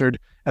those answered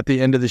at the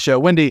end of the show.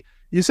 Wendy,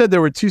 you said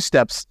there were 2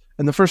 steps,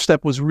 and the first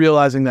step was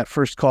realizing that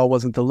first call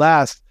wasn't the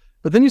last.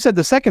 But then you said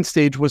the second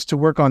stage was to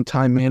work on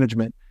time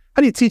management.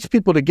 How do you teach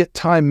people to get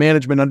time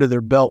management under their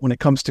belt when it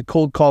comes to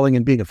cold calling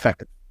and being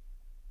effective?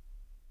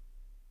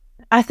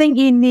 I think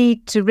you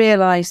need to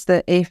realize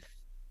that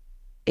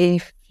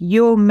if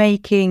you're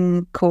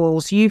making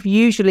calls, you've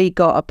usually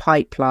got a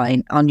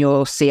pipeline on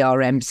your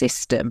CRM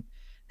system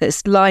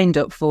that's lined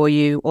up for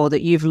you, or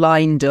that you've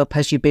lined up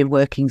as you've been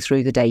working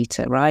through the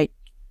data, right?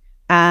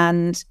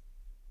 And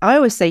I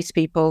always say to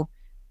people,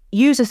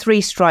 use a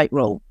 3-strike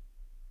rule.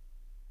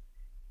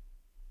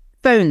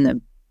 Phone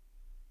them.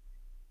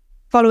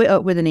 Follow it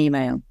up with an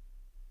email.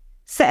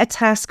 Set a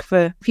task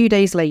for a few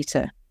days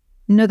later.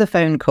 Another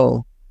phone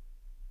call.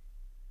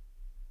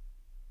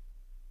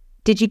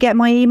 Did you get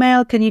my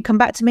email? Can you come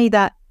back to me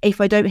that if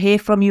I don't hear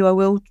from you, I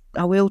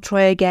will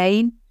try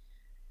again?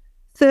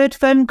 3rd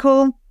phone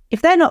call.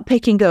 If they're not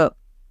picking up,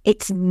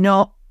 it's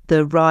not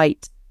the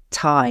right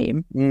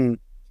time.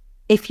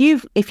 If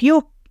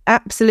you're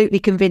absolutely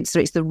convinced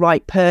that it's the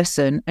right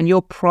person and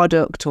your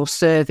product or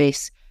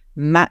service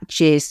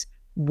matches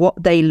what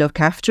they look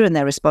after and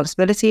their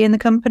responsibility in the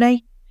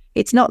company,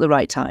 it's not the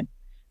right time.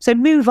 So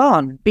move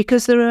on,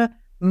 because there are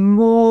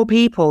more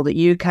people that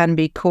you can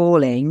be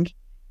calling.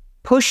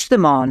 Push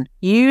them on.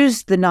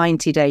 Use the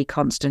 90-day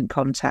constant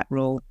contact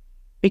rule,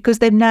 because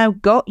they've now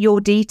got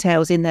your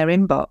details in their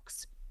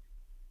inbox.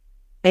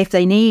 If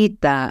they need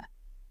that,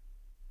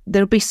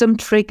 there'll be some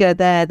trigger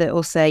there that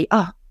will say,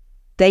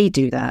 they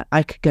do that,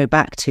 I could go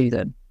back to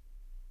them.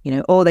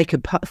 Or they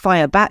could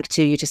fire back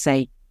to you to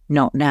say,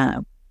 not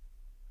now.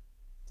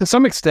 To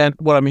some extent,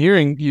 what I'm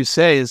hearing you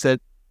say is that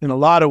in a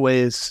lot of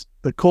ways,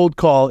 the cold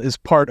call is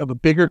part of a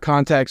bigger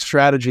contact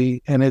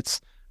strategy, and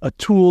it's a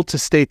tool to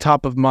stay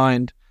top of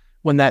mind.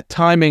 When that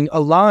timing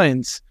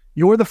aligns,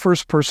 you're the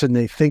first person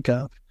they think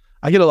of.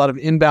 I get a lot of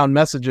inbound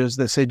messages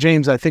that say,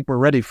 James, I think we're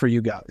ready for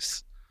you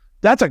guys.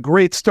 That's a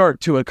great start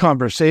to a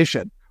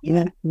conversation.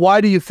 Yeah.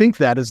 Why do you think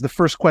that is the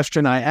first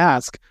question I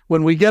ask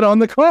when we get on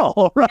the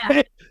call, right?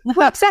 Yeah.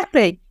 Well,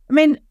 exactly. I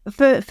mean,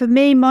 for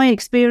me, my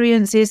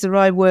experience is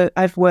that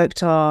I've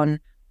worked on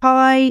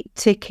high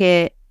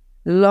ticket,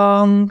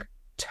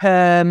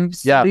 long-term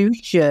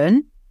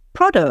solution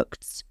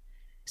products.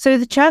 So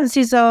the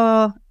chances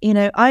are,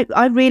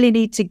 I really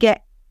need to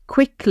get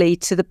quickly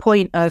to the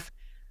point of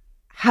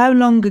how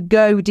long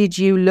ago did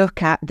you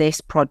look at this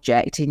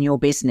project in your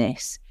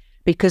business?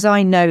 Because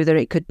I know that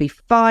it could be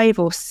 5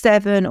 or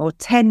 7 or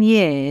 10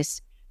 years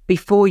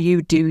before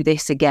you do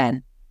this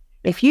again.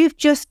 If you've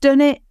just done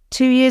it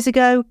 2 years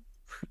ago,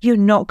 you're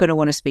not going to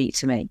want to speak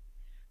to me.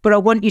 But I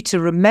want you to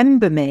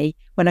remember me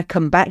when I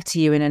come back to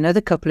you in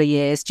another couple of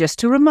years, just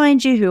to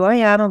remind you who I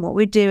am and what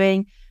we're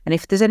doing. And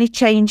if there's any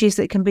changes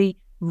that can be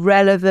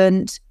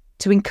relevant,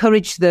 to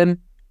encourage them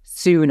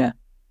sooner.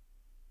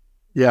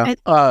 Yeah.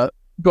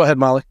 Go ahead,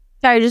 Molly.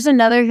 Sorry, just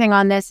another thing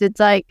on this. It's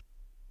like,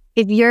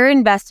 if you're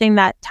investing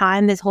that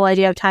time, this whole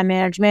idea of time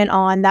management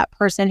on that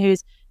person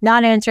who's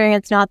not answering,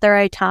 it's not the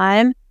right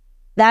time,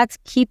 that's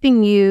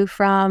keeping you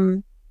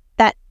from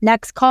that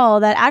next call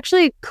that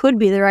actually could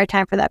be the right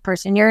time for that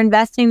person. You're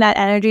investing that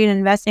energy and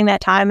investing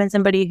that time in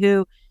somebody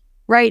who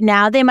right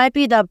now, they might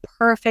be the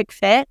perfect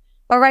fit,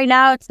 but right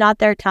now it's not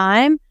their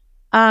time.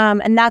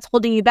 And that's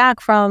holding you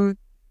back from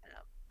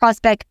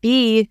prospect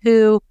B,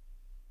 who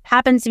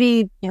happens to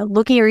be,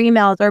 looking at your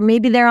emails, or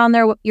maybe they're on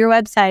your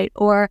website,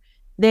 or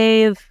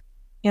they're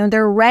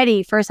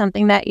ready for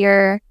something that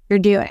you're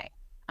doing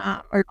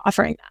or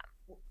offering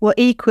them. Well,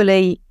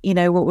 equally,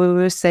 what we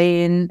were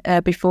saying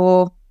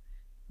before,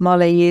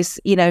 Molly, is,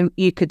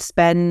 you could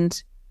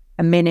spend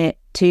a minute,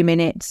 2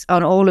 minutes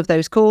on all of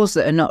those calls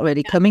that are not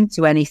really coming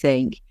to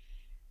anything.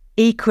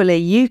 Equally,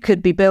 you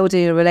could be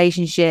building a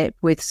relationship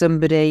with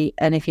somebody,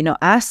 and if you're not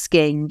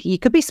asking, you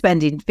could be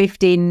spending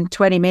 15,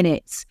 20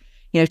 minutes,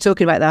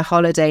 talking about their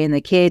holiday and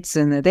the kids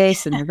and the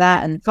this and the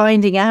that, and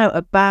finding out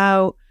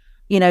about,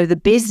 the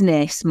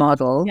business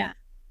model. Yeah.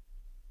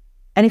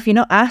 And if you're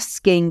not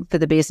asking for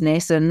the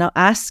business and not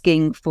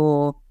asking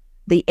for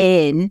the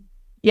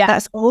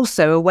that's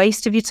also a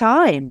waste of your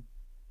time.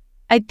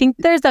 I think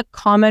there's a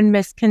common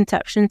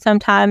misconception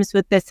sometimes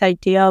with this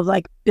idea of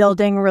like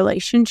building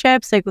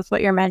relationships, like with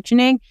what you're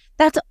mentioning.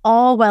 That's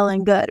all well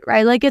and good,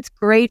 right? Like, it's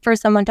great for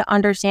someone to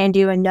understand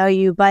you and know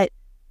you, but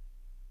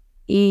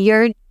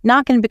you're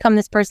not going to become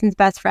this person's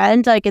best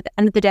friend. Like, at the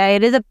end of the day,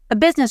 it is a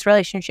business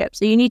relationship.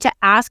 So you need to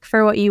ask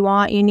for what you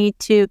want. You need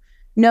to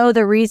know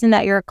the reason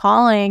that you're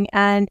calling.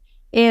 And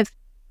if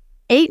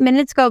 8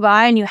 minutes go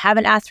by and you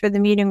haven't asked for the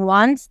meeting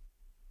once,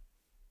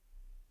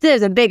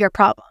 there's a bigger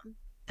problem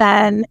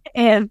than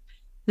if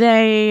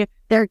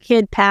their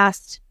kid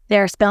passed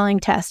their spelling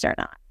test or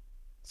not.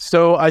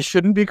 So I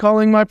shouldn't be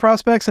calling my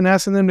prospects and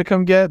asking them to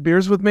come get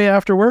beers with me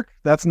after work?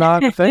 That's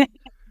not a thing?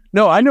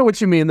 No, I know what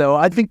you mean, though.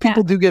 I think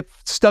people do get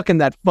stuck in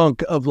that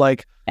funk of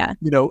like,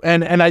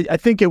 and I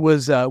think it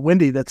was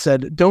Wendy that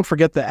said, don't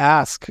forget to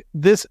ask.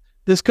 This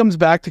comes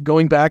back to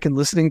going back and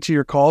listening to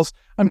your calls.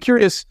 I'm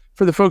curious,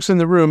 for the folks in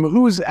the room,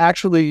 who's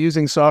actually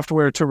using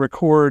software to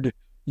record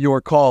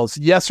your calls?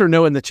 Yes or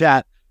no in the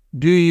chat.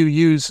 Do you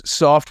use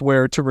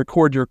software to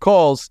record your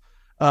calls?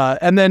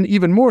 And then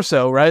even more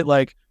so, right?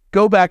 Like,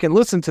 go back and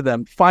listen to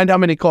them. Find how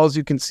many calls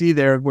you can see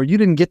there where you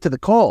didn't get to the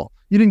call.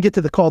 You didn't get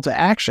to the call to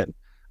action.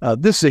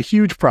 This is a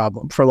huge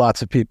problem for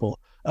lots of people.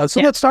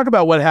 Let's talk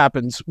about what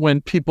happens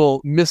when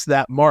people miss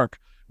that mark.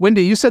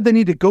 Wendy, you said they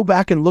need to go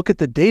back and look at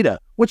the data.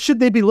 What should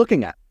they be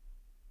looking at?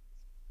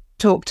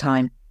 Talk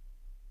time.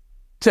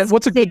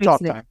 What's a good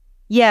talk time?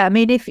 Yeah, I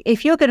mean,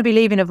 if you're going to be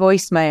leaving a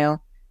voicemail,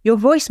 your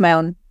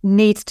voicemail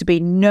needs to be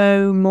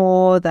no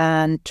more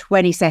than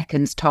 20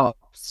 seconds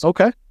tops.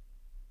 Okay.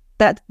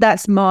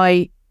 That's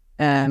my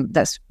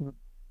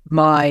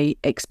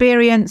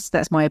experience.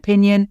 That's my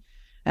opinion.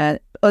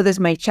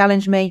 Others may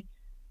challenge me,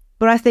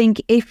 but I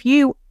think if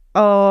you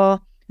are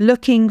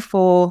looking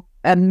for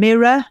a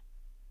mirror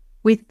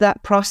with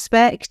that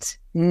prospect,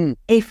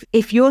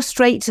 if you're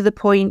straight to the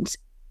point,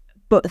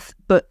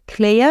 but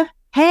clear.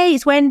 Hey,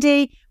 it's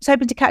Wendy. I was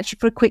hoping to catch you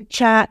for a quick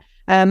chat.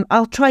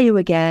 I'll try you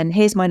again.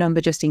 Here's my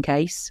number just in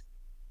case.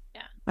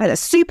 Yeah. Right,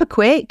 that's super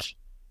quick.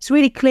 It's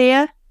really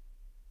clear.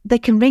 They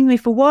can ring me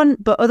for one,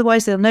 but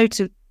otherwise they'll know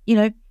to,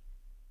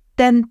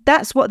 then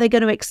that's what they're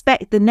going to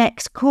expect the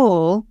next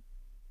call.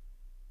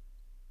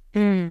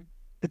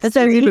 It's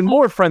even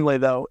more friendly,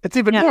 though. It's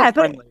even more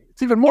friendly.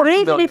 It's even more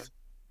familiar.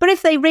 But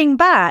if they ring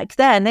back,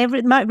 then they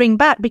might ring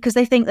back because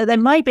they think that they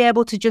might be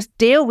able to just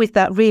deal with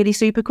that really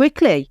super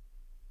quickly.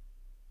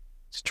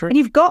 It's true. And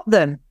you've got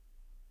them.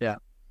 Yeah.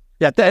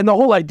 And the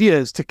whole idea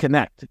is to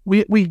connect.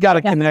 We got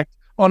to connect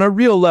on a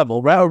real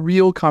level, right? A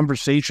real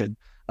conversation.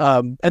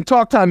 And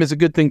talk time is a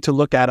good thing to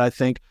look at, I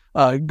think.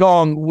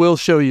 Gong will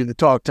show you the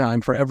talk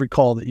time for every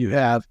call that you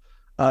have.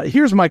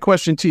 Here's my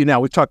question to you now.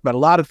 We've talked about a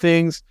lot of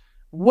things.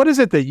 What is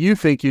it that you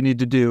think you need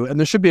to do? And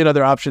there should be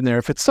another option there.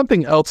 If it's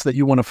something else that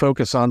you want to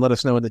focus on, let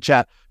us know in the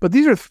chat. But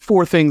these are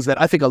 4 things that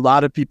I think a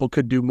lot of people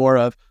could do more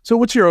of. So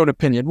what's your own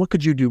opinion? What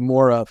could you do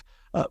more of?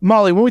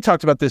 Molly, when we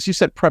talked about this, you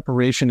said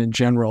preparation in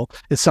general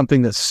is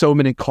something that so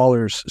many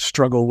callers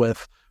struggle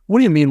with. What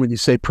do you mean when you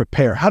say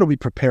prepare? How do we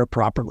prepare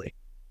properly?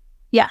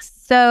 Yes.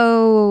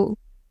 So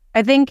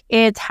I think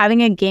it's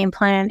having a game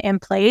plan in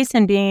place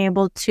and being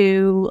able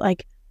to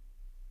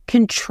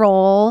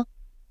control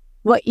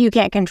what you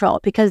can't control,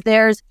 because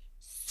there's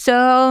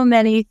so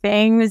many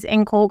things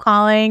in cold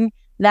calling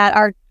that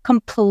are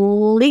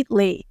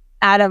completely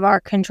out of our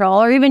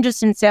control, or even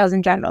just in sales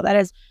in general, that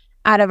is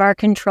out of our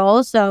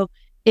control. So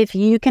if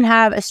you can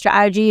have a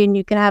strategy and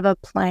you can have a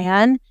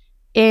plan,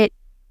 it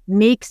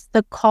makes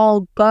the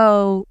call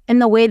go in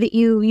the way that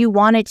you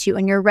want it to,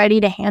 and you're ready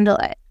to handle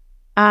it.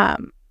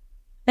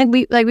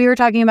 We were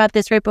talking about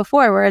this right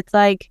before, where it's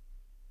like,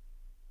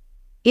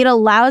 it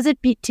allows it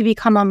to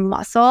become a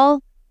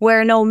muscle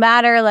where no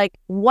matter like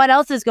what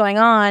else is going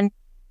on,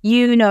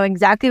 you know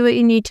exactly what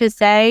you need to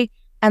say,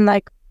 and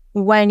like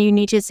when you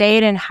need to say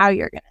it and how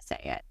you're going to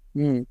say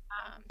it.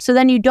 So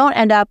then you don't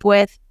end up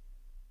with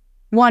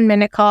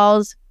 1-minute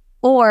calls,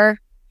 or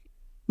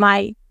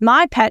my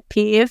pet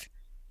peeve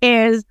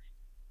is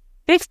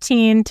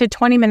 15 to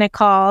 20-minute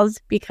calls,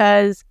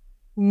 because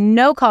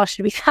no call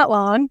should be that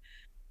long,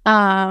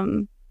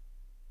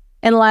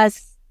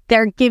 unless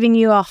they're giving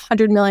you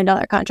 $100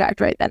 million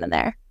contract right then and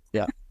there.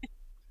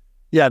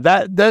 Yeah,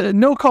 that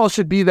no call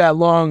should be that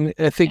long,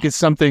 I think, is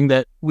something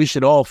that we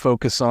should all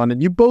focus on.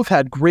 And you both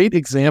had great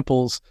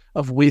examples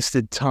of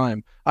wasted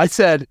time. I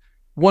said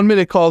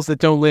 1-minute calls that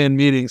don't land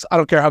meetings. I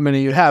don't care how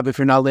many you have. If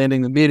you're not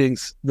landing the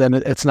meetings, then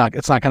it's not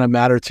going to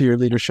matter to your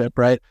leadership,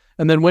 right?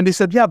 And then Wendy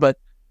said, yeah, but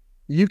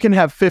you can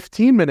have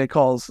 15-minute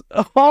calls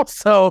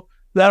also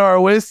that are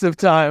a waste of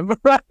time,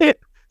 right?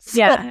 So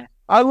Yeah.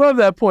 I love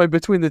that point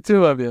between the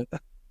two of you.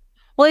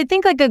 Well, I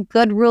think like a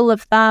good rule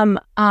of thumb,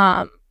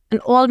 an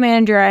old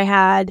manager I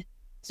had,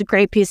 it's a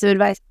great piece of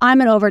advice.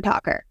 I'm an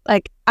overtalker.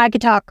 Like, I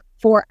could talk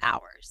for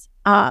hours.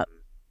 That's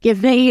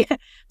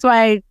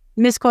why I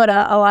misquote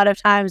a lot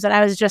of times when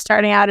I was just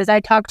starting out, is I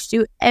talked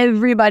to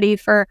everybody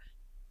for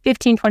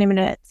 15, 20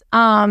 minutes.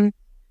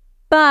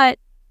 But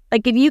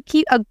like, if you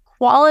keep a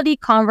quality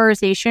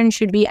conversation,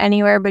 should be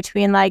anywhere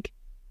between like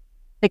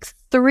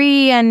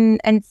 3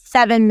 and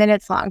 7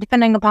 minutes long,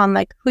 depending upon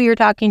like who you're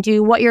talking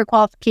to, what your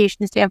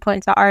qualification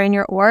standpoints are in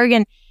your org.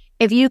 And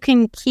if you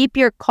can keep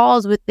your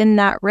calls within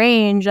that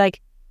range,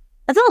 like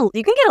you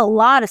can get a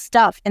lot of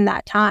stuff in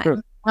that time.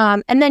 Sure.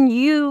 And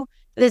then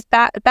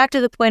back to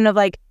the point of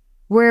like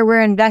where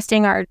we're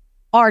investing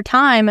our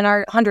time and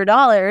our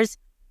 $100,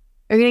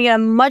 you're going to get a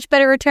much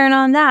better return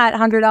on that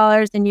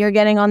 $100 than you're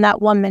getting on that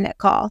 1-minute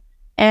call.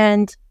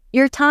 And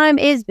your time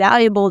is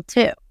valuable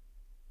too.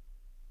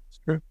 It's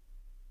true.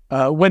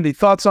 Wendy,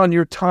 thoughts on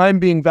your time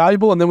being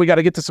valuable? And then we got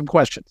to get to some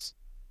questions.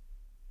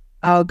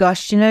 Oh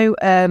gosh,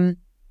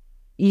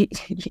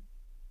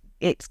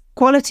 it's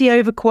quality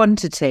over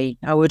quantity,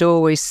 I would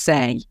always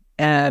say.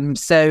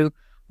 So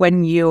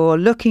when you're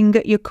looking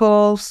at your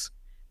calls,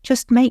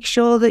 just make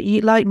sure that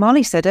you, like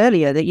Molly said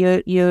earlier, that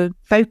you're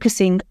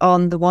focusing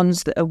on the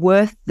ones that are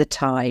worth the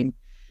time.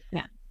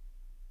 Yeah.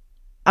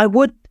 I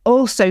would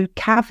also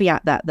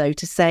caveat that, though,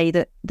 to say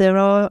that there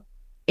are,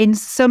 in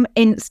some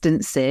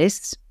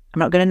instances, I'm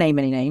not going to name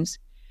any names,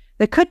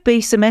 there could be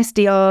some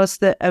SDRs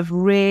that have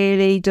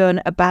really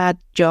done a bad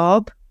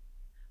job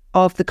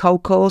of the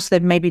cold calls.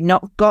 They've maybe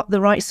not got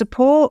the right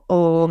support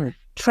or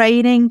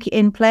training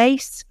in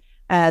place.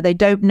 They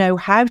don't know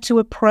how to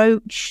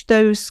approach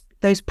those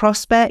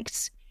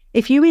prospects.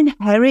 If you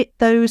inherit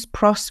those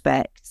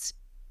prospects,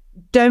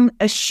 don't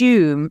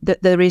assume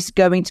that there is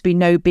going to be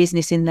no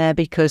business in there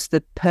because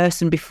the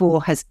person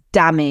before has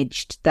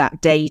damaged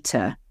that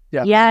data.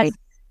 Yeah. Yes. Right?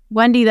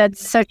 Wendy,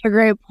 that's such a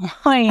great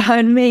point.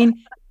 I mean,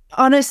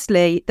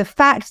 honestly, the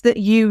fact that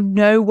you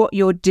know what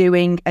you're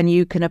doing and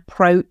you can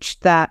approach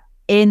that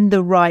in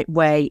the right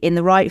way, in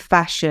the right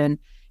fashion,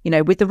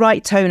 with the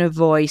right tone of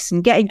voice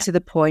and getting to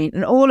the point,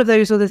 and all of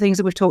those other things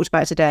that we've talked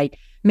about today,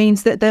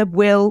 means that there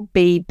will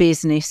be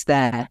business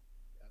there.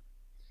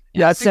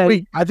 Yeah,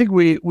 I think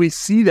we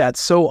see that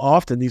so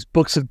often, these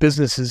books of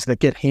businesses that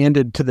get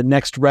handed to the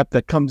next rep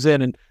that comes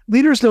in, and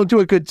leaders don't do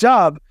a good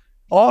job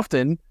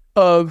often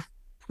of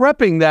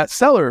prepping that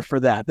seller for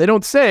that. They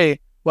don't say,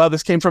 well,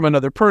 this came from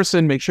another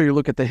person, make sure you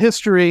look at the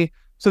history.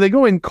 So they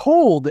go in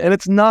cold, and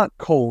it's not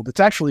cold. It's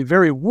actually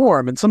very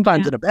warm, and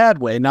sometimes in a bad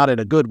way, not in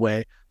a good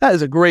way. That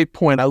is a great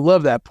point. I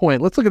love that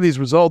point. Let's look at these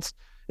results.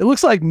 It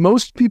looks like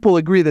most people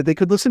agree that they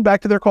could listen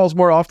back to their calls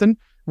more often.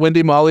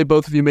 Wendy, Molly,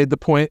 both of you made the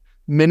point.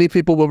 Many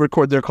people will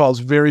record their calls.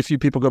 Very few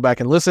people go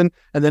back and listen.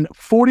 And then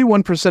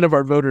 41% of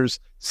our voters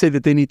say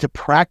that they need to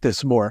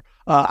practice more.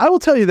 I will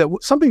tell you that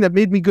something that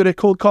made me good at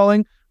cold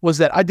calling was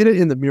that I did it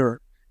in the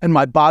mirror, and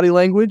my body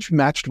language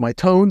matched my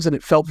tones, and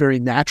it felt very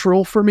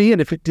natural for me.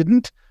 And if it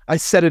didn't, I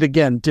said it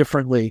again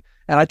differently.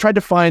 And I tried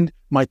to find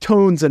my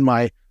tones and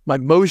my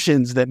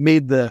motions that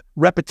made the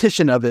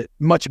repetition of it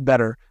much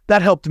better.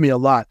 That helped me a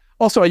lot.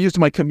 Also, I used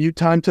my commute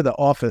time to the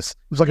office. It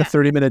was like a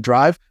 30-minute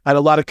drive. I had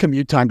a lot of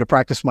commute time to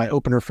practice my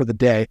opener for the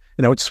day,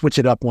 and I would switch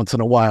it up once in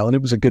a while, and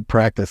it was a good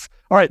practice.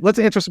 All right, let's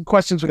answer some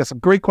questions. We got some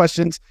great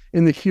questions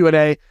in the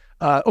Q&A.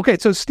 Okay,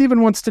 so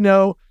Stephen wants to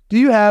know, do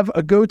you have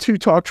a go-to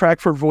talk track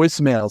for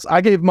voicemails? I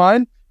gave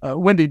mine.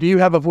 Wendy, do you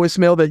have a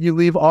voicemail that you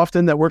leave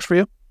often that works for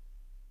you?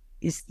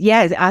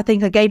 Yeah, I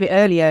think I gave it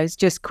earlier. It's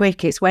just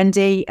quick. It's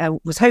Wendy. I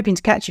was hoping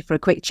to catch you for a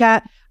quick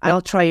chat.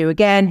 I'll try you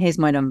again. Here's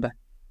my number.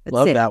 That's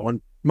Love it. that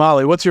one.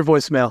 Molly, what's your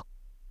voicemail?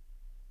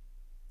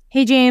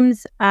 Hey,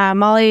 James,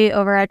 Molly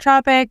over at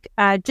Tropic.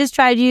 Just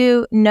tried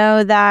you.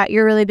 Know that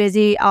you're really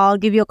busy. I'll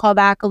give you a call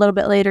back a little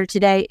bit later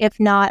today. If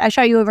not, I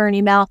shot you over an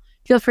email.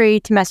 Feel free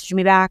to message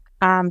me back.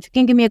 If you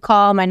can give me a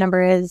call, my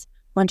number is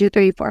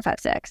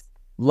 123-456.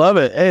 Love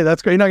it. Hey,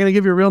 that's great. You're not going to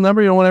give your real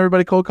number? You don't want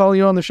everybody cold calling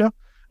you on the show?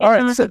 All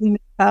right.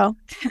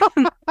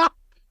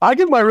 I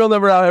give my real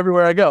number out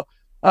everywhere I go.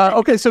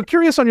 Okay, so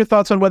curious on your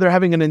thoughts on whether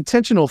having an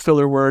intentional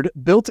filler word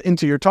built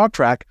into your talk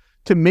track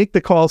to make the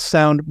call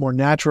sound more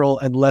natural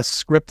and less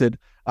scripted.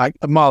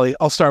 Molly,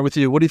 I'll start with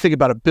you. What do you think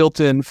about a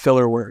built-in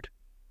filler word?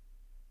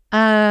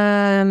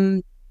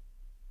 There's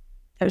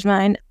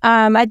mine.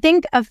 I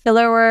think a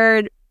filler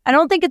word, I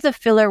don't think it's a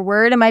filler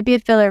word. It might be a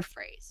filler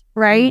phrase,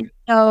 right?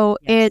 So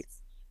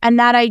and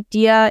that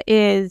idea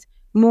is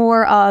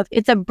more of,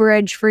 it's a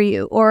bridge for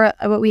you, or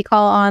what we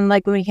call on,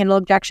 like when we handle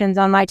objections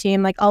on my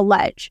team, like a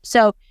ledge.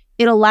 So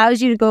it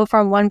allows you to go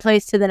from one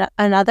place to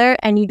another,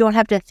 and you don't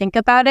have to think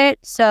about it.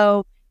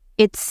 So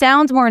it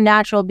sounds more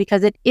natural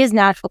because it is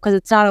natural, because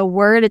it's not a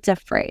word, it's a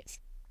phrase.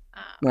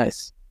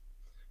 Nice.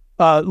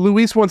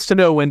 Luis wants to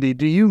know, Wendy,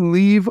 do you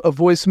leave a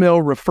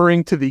voicemail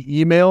referring to the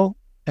email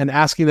and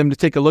asking them to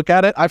take a look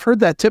at it? I've heard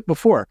that tip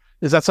before.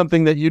 Is that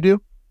something that you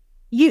do?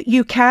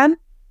 You can.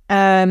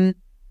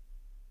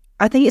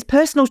 I think it's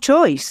personal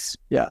choice.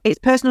 Yeah. It's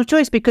personal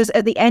choice, because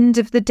at the end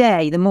of the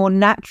day, the more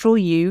natural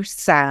you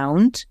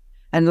sound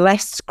and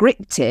less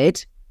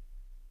scripted,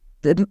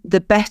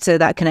 the better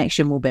that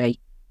connection will be.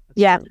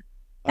 Yeah.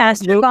 And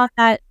to on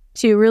that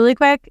too, really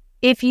quick,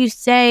 if you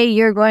say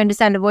you're going to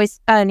send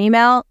an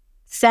email,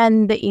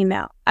 send the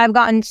email. I've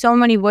gotten so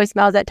many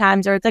voicemails at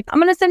times where it's like, I'm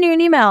going to send you an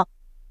email.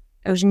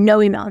 There's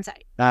no email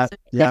inside.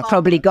 They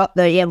probably got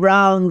the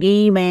wrong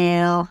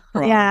email.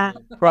 Yeah.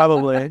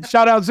 Probably.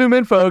 Shout out Zoom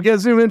Info. Get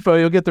Zoom Info.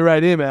 You'll get the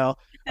right email.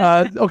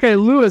 Okay,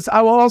 Lewis,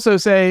 I will also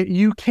say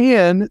you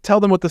can tell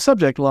them what the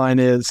subject line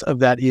is of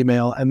that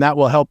email, and that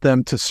will help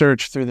them to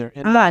search through their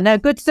inbox. No,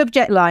 good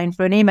subject line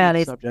for an email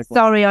is,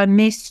 sorry, I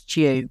missed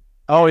you.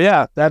 Oh,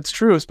 yeah, that's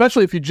true.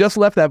 Especially if you just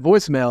left that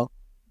voicemail.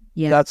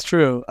 Yeah, that's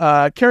true.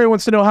 Carrie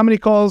wants to know, how many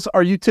calls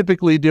are you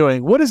typically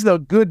doing? What is the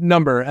good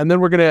number? And then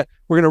we're gonna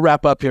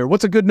wrap up here.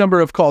 What's a good number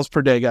of calls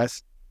per day,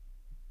 guys?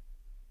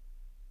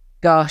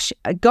 Gosh,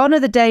 gone are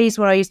the days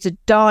where I used to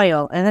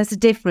dial, and there's a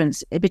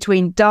difference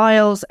between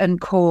dials and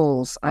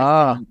calls.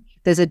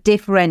 There's a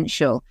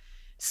differential.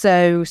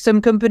 So some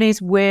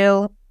companies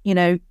will,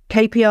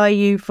 KPI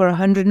you for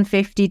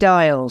 150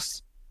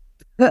 dials.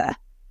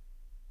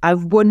 I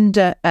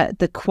wonder at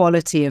the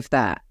quality of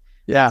that.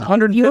 Yeah,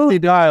 150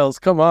 dials,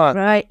 come on.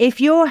 Right. If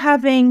you're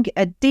having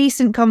a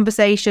decent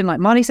conversation, like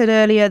Molly said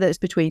earlier, that's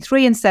between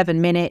 3 and 7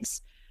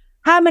 minutes,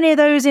 how many of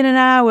those in an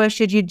hour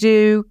should you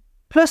do,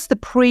 plus the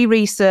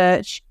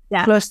pre-research,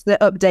 plus the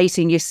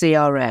updating your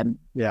CRM?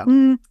 Yeah.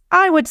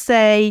 I would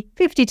say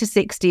 50 to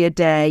 60 a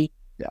day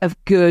of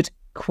good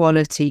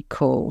quality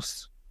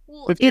calls.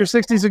 50 or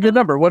 60 is a good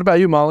number. What about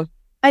you, Molly?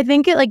 I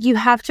think you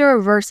have to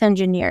reverse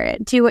engineer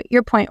it. To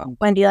your point,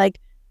 Wendy,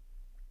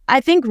 I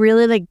think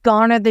really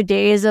gone are the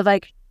days of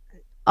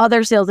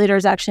other sales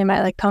leaders actually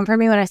might come for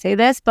me when I say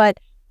this, but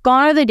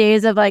gone are the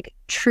days of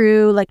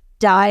true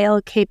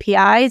dial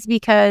KPIs,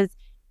 because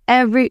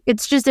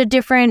it's just a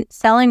different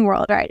selling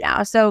world right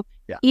now. So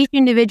each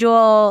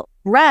individual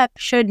rep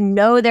should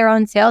know their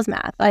own sales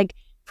math.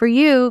 For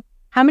you,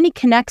 how many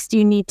connects do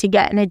you need to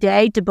get in a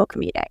day to book a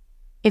meeting?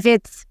 If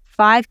it's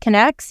 5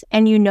 connects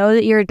and you know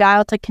that your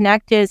dial to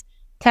connect is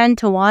 10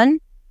 to 1,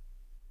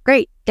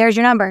 great. There's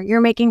your number.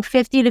 You're making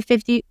 50 to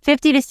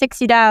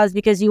 60 dials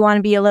because you want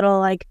to be a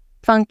little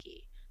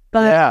funky.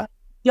 But if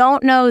you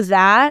don't know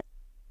that,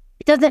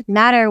 it doesn't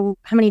matter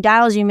how many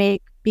dials you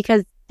make,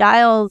 because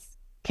dials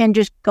can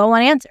just go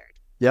unanswered.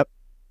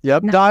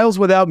 Yep. No. Dials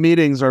without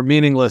meetings are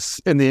meaningless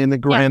in the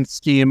grand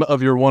scheme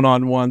of your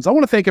one-on-ones. I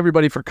want to thank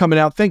everybody for coming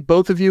out. Thank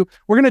both of you.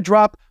 We're going to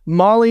drop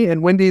Molly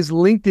and Wendy's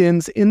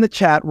LinkedIns in the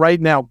chat right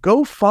now.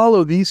 Go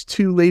follow these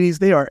two ladies.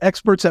 They are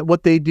experts at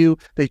what they do.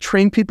 They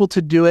train people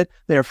to do it.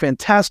 They are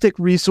fantastic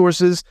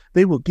resources.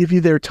 They will give you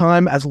their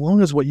time as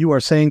long as what you are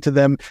saying to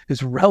them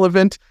is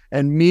relevant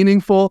and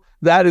meaningful.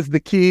 That is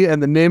the key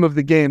and the name of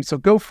the game. So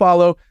go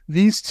follow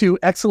these two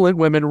excellent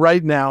women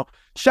right now.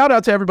 Shout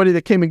out to everybody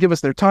that came and give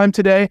us their time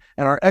today,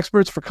 and our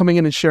experts for coming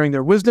in and sharing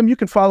their wisdom. You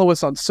can follow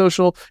us on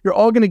social. You're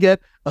all going to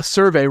get a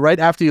survey right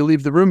after you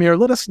leave the room here.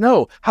 Let us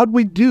know. How'd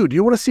we do? Do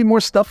you want to see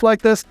more stuff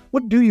like this?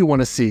 What do you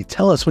want to see?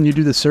 Tell us when you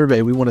do the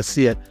survey. We want to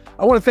see it.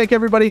 I want to thank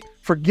everybody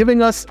for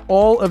giving us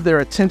all of their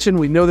attention.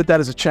 We know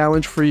that is a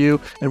challenge for you,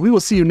 and we will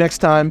see you next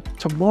time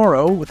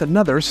tomorrow with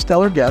another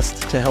stellar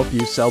guest to help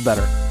you sell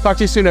better. Talk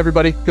to you soon,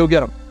 everybody. Go get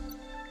them.